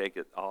driveway, you shake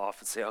it off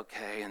and say,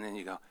 okay, and then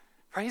you go,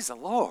 praise the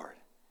Lord,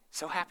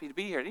 so happy to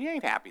be here. You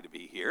ain't happy to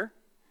be here.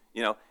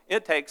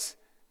 It takes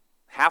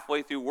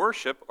halfway through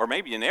worship, or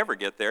maybe you never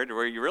get there, to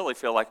where you really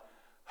feel like,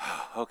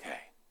 oh, okay.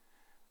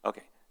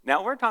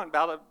 Now we're talking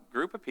about a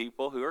group of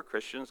people who are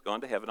Christians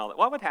going to heaven. All that.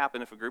 What would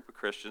happen if a group of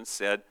Christians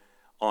said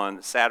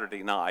on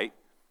Saturday night,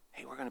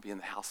 hey, we're going to be in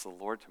the house of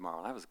the Lord tomorrow?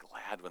 And I was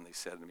glad when they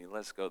said to me,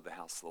 let's go to the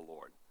house of the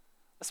Lord.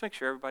 Let's make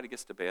sure everybody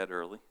gets to bed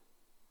early.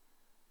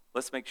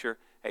 Let's make sure,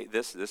 hey,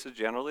 this is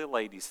generally a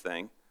ladies'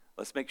 thing.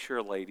 Let's make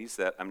sure, ladies,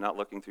 that I'm not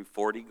looking through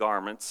 40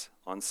 garments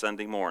on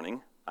Sunday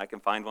morning. I can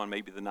find one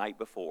maybe the night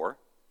before,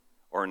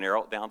 or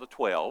narrow it down to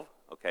 12,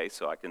 okay,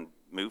 so I can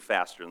move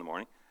faster in the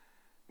morning.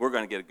 We're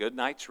going to get a good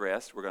night's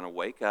rest. We're going to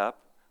wake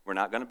up. We're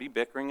not going to be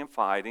bickering and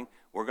fighting.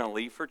 We're going to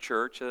leave for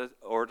church at an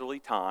orderly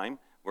time.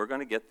 We're going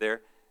to get there.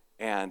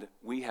 And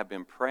we have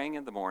been praying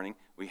in the morning.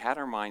 We had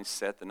our minds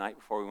set the night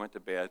before we went to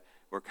bed.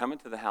 We're coming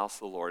to the house of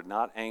the Lord,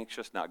 not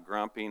anxious, not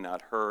grumpy,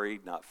 not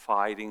hurried, not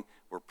fighting.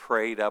 We're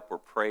prayed up. We're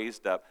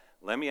praised up.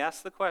 Let me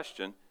ask the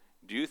question,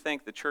 do you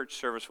think the church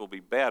service will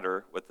be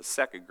better with the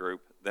second group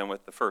than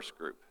with the first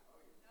group?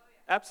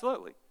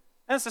 Absolutely.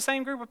 And it's the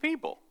same group of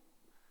people.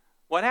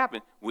 What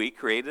happened? We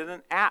created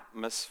an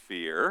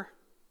atmosphere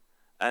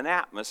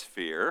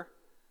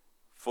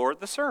for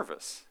the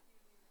service.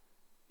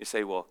 You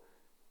say, well,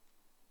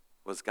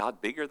 was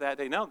God bigger that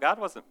day? No, God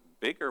wasn't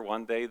bigger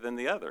one day than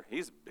the other.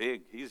 He's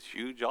big. He's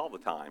huge all the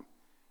time.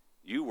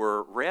 You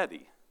were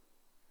ready.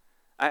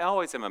 I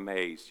always am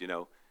amazed,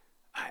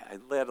 I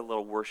led a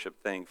little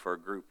worship thing for a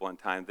group one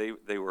time.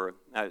 They were,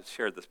 I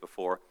shared this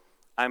before,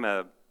 I'm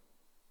a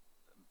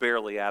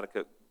barely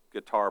adequate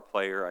guitar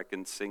player. I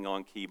can sing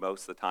on key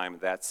most of the time,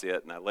 and that's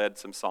it. And I led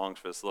some songs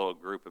for this little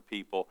group of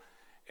people,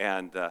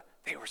 and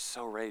they were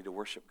so ready to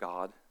worship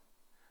God.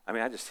 I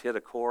mean, I just hit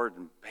a chord,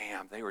 and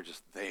bam, they were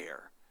just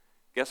there.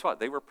 Guess what?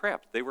 They were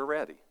prepped. They were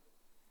ready.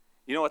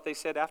 You know what they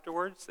said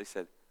afterwards? They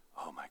said,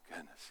 oh my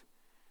goodness,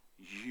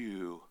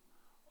 you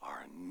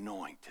are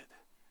anointed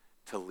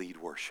to lead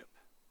worship.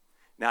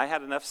 Now, I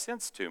had enough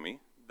sense to me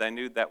that I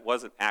knew that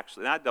wasn't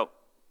actually, and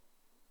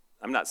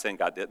I'm not saying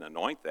God didn't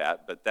anoint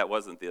that, but that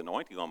wasn't the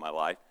anointing on my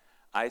life.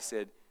 I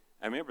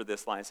remember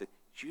this line, I said,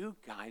 you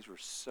guys were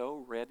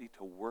so ready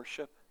to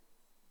worship,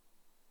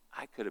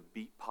 I could have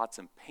beat pots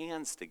and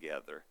pans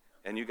together.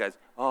 And you guys,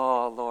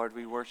 oh, Lord,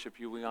 we worship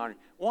you, we honor you.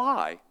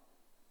 Why?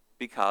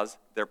 Because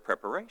their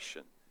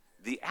preparation,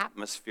 the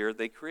atmosphere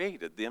they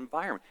created, the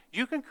environment.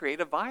 You can create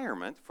an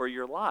environment for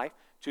your life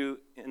to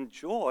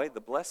enjoy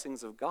the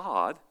blessings of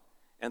God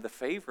and the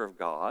favor of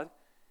God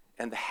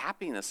and the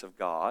happiness of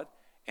God,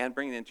 and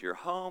bring it into your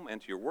home,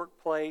 into your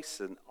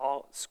workplace, and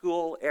all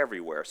school,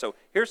 everywhere. So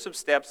here's some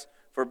steps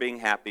for being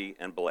happy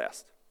and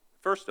blessed.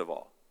 First of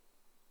all,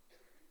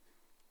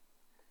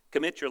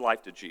 commit your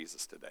life to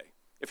Jesus today.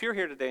 If you're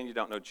here today and you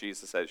don't know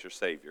Jesus as your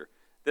Savior,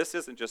 this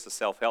isn't just a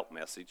self-help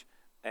message.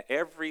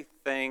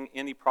 Everything,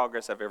 any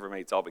progress I've ever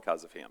made is all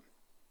because of Him.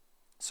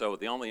 So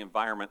the only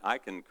environment I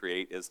can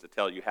create is to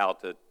tell you how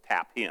to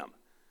tap Him.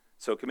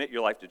 So commit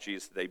your life to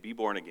Jesus today. Be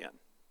born again.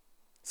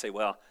 Say,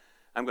 well,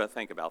 I'm going to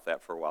think about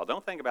that for a while.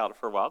 Don't think about it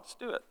for a while. Just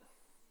do it.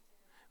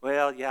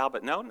 Well, yeah,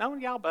 but no,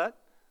 yeah, but.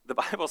 The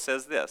Bible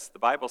says this. The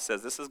Bible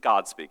says, this is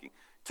God speaking.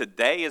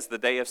 Today is the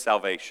day of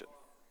salvation.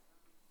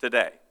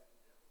 Today.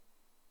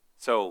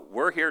 So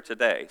we're here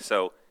today.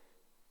 So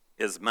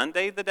is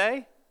Monday the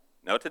day?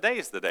 No,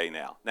 today's the day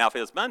now. Now, if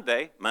it was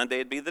Monday, Monday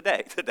would be the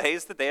day. Today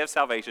is the day of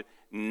salvation.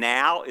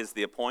 Now is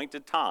the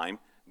appointed time.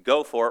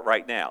 Go for it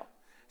right now.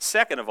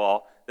 Second of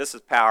all, this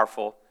is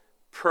powerful.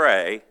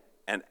 Pray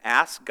and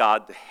ask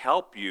God to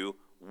help you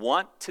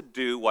want to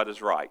do what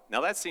is right.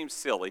 Now, that seems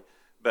silly,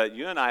 but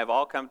you and I have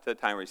all come to a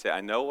time where you say, I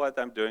know what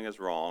I'm doing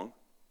is wrong,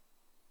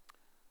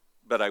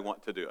 but I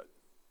want to do it.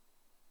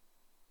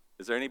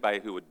 Is there anybody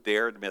who would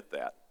dare admit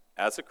that?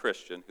 As a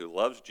Christian who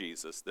loves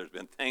Jesus, there's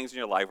been things in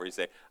your life where you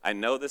say, I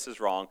know this is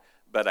wrong,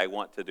 but I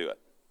want to do it.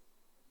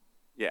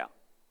 Yeah,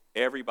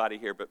 everybody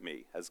here but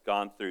me has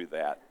gone through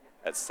that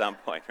at some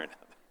point or another.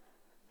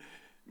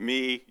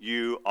 Me,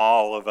 you,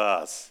 all of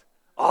us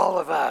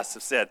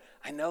have said,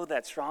 I know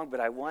that's wrong,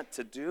 but I want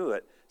to do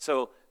it.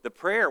 So the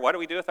prayer, what do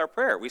we do with our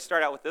prayer? We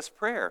start out with this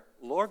prayer.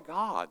 Lord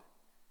God,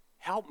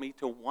 help me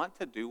to want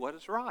to do what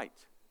is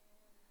right.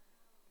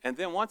 And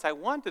then once I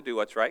want to do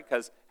what's right,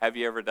 because have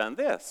you ever done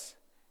this?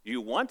 You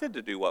wanted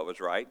to do what was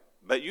right,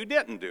 but you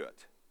didn't do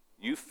it.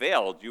 You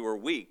failed. You were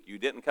weak. You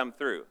didn't come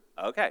through.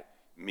 Okay,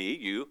 me,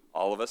 you,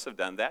 all of us have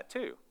done that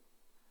too.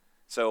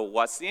 So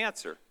what's the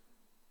answer?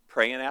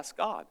 Pray and ask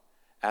God.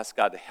 Ask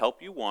God to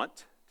help you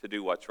want to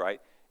do what's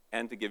right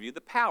and to give you the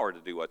power to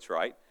do what's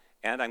right.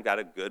 And I've got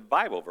a good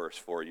Bible verse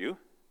for you,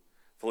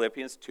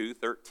 Philippians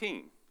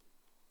 2:13.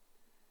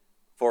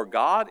 For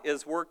God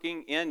is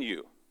working in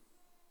you,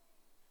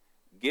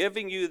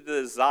 giving you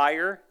the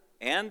desire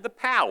and the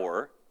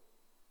power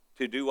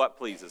to do what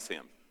pleases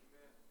him.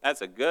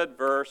 That's a good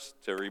verse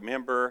to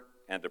remember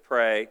and to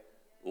pray.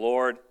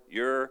 Lord,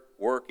 you're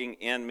working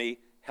in me,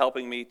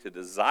 helping me to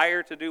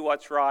desire to do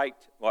what's right,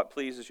 what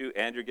pleases you,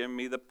 and you're giving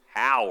me the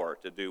power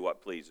to do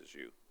what pleases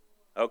you.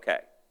 Okay.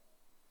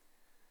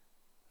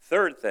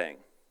 Third thing,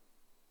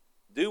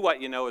 do what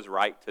you know is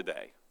right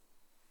today.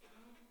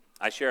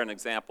 I share an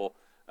example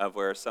of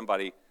where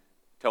somebody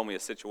told me a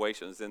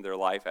situation was in their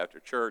life after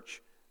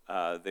church.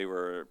 They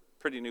were a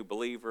pretty new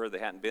believer. They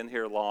hadn't been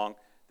here long.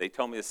 They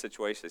told me the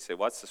situation. They said,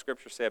 what's the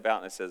scripture say about it?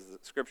 And it says, the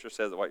scripture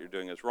says that what you're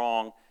doing is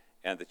wrong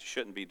and that you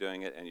shouldn't be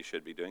doing it and you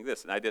should be doing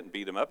this. And I didn't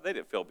beat them up. They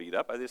didn't feel beat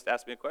up. I just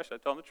asked me a question. I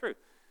told them the truth.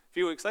 A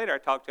few weeks later, I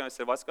talked to them. I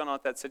said, what's going on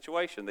with that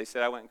situation? They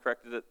said, I went and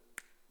corrected it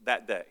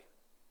that day.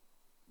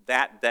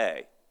 That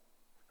day.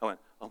 I went,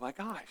 oh my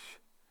gosh.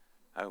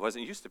 I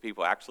wasn't used to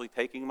people actually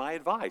taking my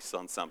advice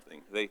on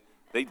something. They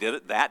did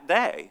it that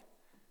day.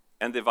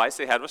 And the advice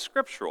they had was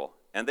scriptural.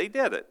 And they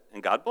did it.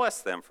 And God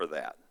blessed them for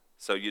that.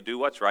 So you do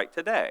what's right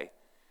today.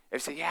 They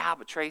say, yeah,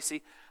 but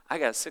Tracy, I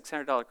got a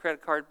 $600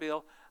 credit card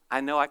bill.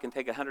 I know I can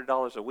take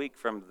 $100 a week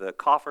from the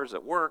coffers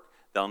at work.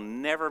 They'll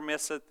never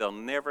miss it. They'll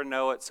never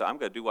know it. So I'm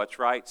going to do what's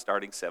right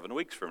starting 7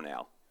 weeks from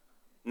now.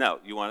 No,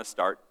 you want to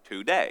start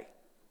today.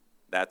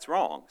 That's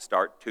wrong.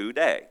 Start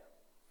today.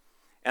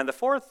 And the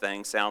fourth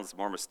thing sounds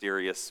more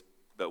mysterious,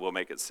 but we'll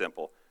make it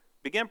simple.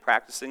 Begin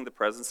practicing the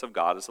presence of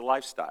God as a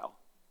lifestyle.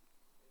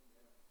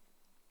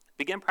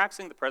 Begin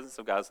practicing the presence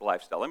of God as a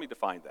lifestyle. Let me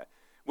define that.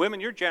 Women,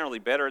 you're generally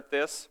better at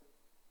this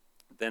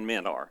than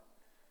men are.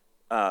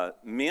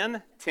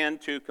 Men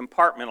tend to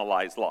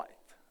compartmentalize life.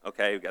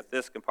 Okay, we've got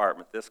this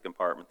compartment, this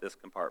compartment, this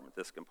compartment,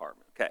 this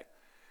compartment. Okay,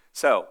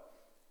 so,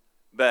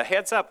 but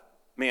heads up,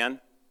 men,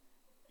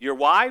 your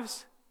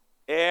wives,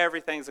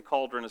 everything's a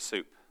cauldron of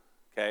soup.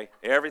 Okay,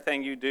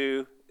 everything you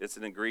do, it's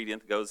an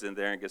ingredient that goes in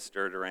there and gets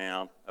stirred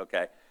around.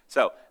 Okay,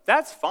 so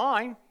that's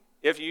fine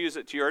if you use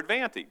it to your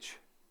advantage.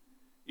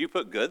 You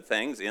put good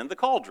things in the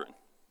cauldron.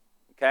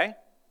 Okay?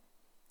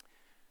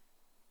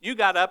 You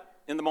got up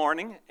in the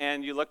morning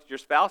and you looked at your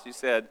spouse, you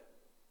said,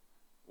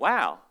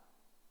 wow,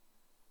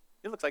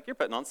 it looks like you're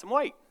putting on some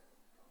weight.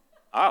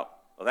 Oh,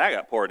 well, that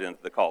got poured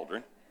into the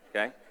cauldron,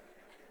 okay?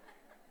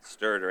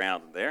 Stirred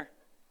around in there.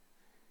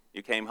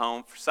 You came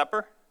home for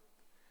supper,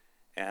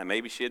 and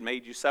maybe she had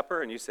made you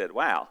supper, and you said,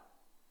 wow,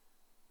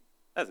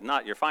 that's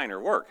not your finer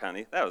work,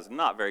 honey. That was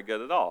not very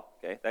good at all,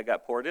 okay? That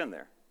got poured in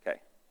there, okay?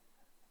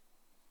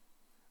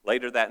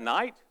 Later that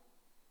night,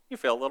 you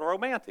feel a little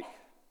romantic.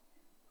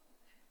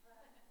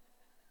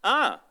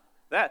 I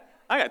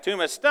got too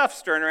much stuff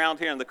stirring around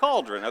here in the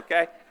cauldron,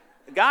 okay?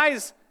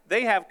 Guys,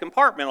 they have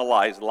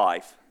compartmentalized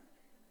life.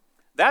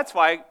 That's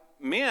why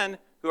men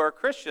who are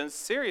Christians,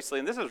 seriously,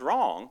 and this is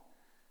wrong,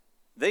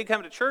 they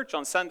come to church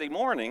on Sunday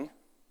morning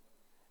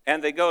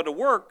and they go to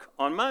work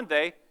on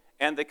Monday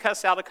and they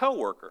cuss out a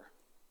coworker.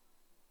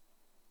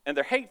 And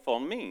they're hateful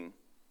and mean.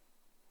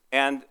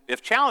 And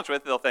if challenged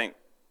with it, they'll think,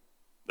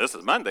 this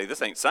is Monday,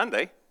 this ain't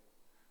Sunday.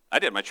 I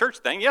did my church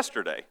thing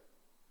yesterday.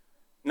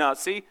 Now,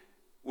 see,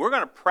 we're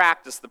going to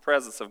practice the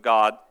presence of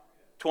God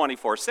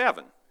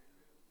 24/7.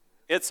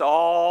 It's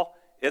all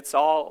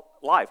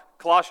life.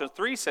 Colossians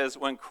 3 says,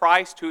 when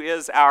Christ, who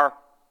is our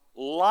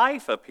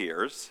life,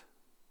 appears,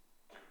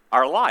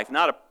 our life,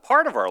 not a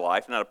part of our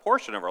life, not a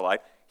portion of our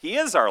life, he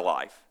is our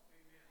life.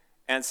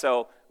 And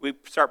so we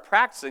start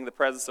practicing the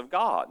presence of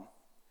God.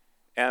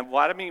 And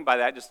what I mean by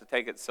that, just to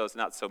take it so it's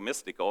not so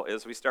mystical,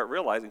 is we start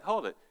realizing,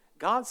 hold it,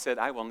 God said,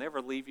 I will never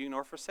leave you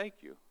nor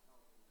forsake you.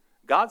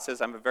 God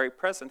says, I'm a very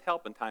present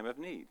help in time of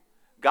need.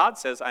 God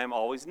says I am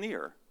always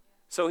near.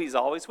 So he's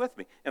always with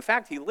me. In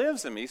fact, he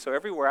lives in me, so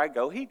everywhere I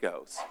go, he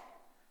goes.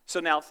 So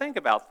now think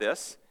about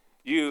this.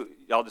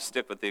 I'll just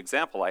stick with the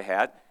example I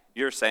had.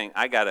 You're saying,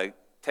 I got to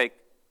take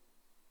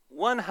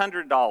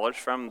 $100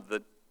 from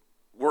the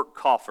work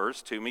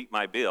coffers to meet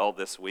my bill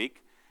this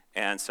week.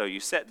 And so you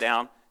sit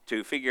down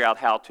to figure out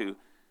how to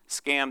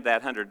scam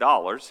that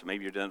 $100.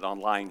 Maybe you're doing it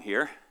online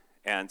here.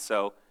 And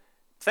so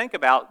think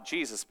about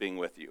Jesus being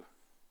with you.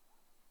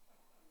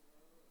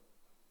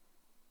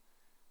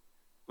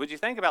 Would you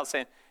think about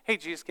saying, hey,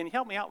 Jesus, can you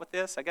help me out with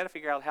this? I got to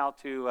figure out how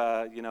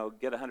to,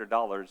 get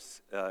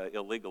 $100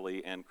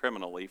 illegally and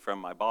criminally from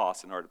my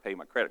boss in order to pay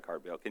my credit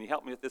card bill. Can you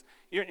help me with this?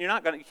 You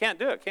can't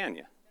do it, can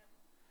you?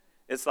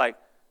 It's like,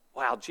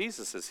 wow,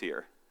 Jesus is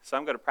here, so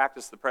I'm going to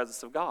practice the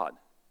presence of God.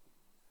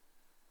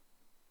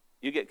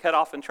 You get cut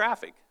off in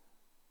traffic.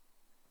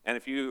 And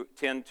if you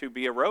tend to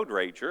be a road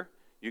rager,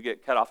 you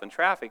get cut off in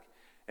traffic,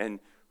 and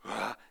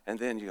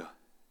then you go,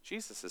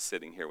 Jesus is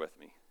sitting here with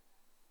me.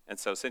 And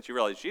so since you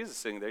realize Jesus is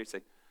sitting there, you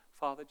say,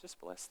 Father, just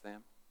bless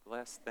them,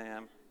 love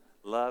them.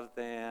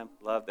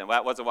 Well,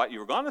 that wasn't what you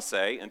were going to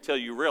say until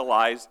you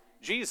realized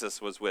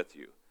Jesus was with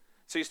you.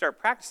 So you start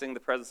practicing the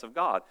presence of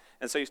God.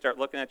 And so you start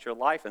looking at your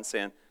life and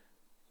saying,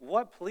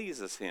 what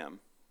pleases him?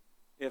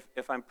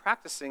 If I'm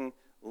practicing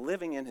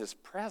living in his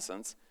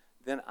presence,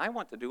 then I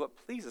want to do what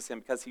pleases him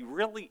because he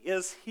really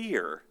is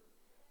here.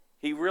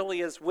 He really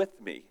is with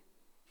me.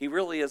 He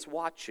really is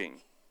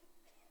watching.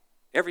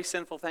 Every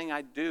sinful thing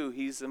I do,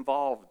 he's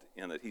involved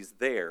in it. He's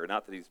there.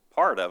 Not that he's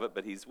part of it,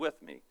 but he's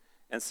with me.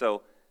 And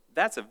so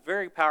that's a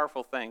very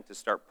powerful thing to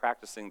start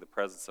practicing the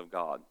presence of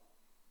God.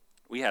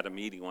 We had a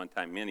meeting one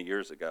time many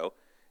years ago,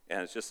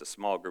 and it's just a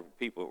small group of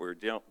people. We were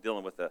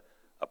dealing with a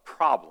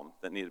problem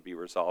that needed to be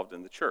resolved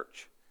in the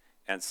church.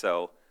 And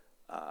so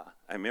I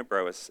remember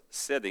I was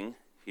sitting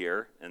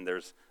here, and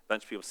there's a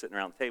bunch of people sitting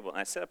around the table, and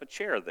I set up a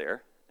chair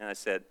there, and I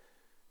said,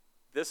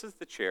 this is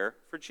the chair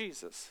for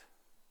Jesus.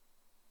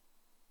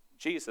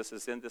 Jesus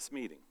is in this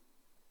meeting.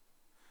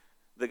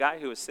 The guy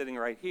who was sitting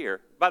right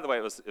here, by the way,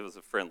 it was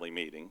a friendly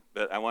meeting,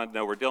 but I wanted to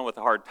know we're dealing with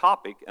a hard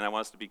topic, and I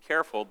want us to be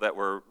careful that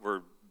we're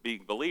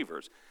being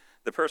believers.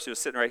 The person who was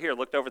sitting right here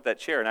looked over at that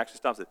chair and actually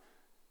stopped and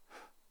said,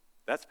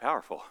 that's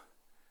powerful.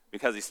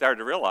 Because he started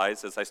to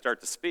realize as I start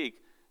to speak,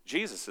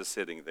 Jesus is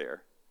sitting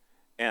there.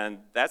 And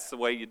that's the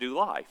way you do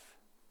life.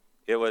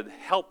 It would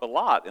help a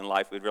lot in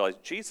life. We'd realize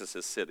Jesus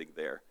is sitting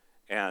there.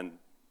 And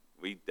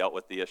we dealt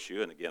with the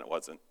issue, and again, it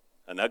wasn't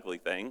an ugly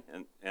thing.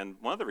 And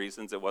one of the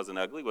reasons it wasn't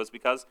ugly was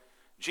because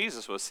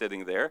Jesus was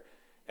sitting there,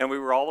 and we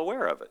were all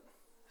aware of it.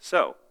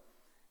 So,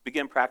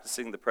 begin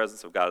practicing the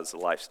presence of God as a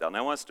lifestyle. Now,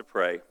 I want us to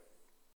pray.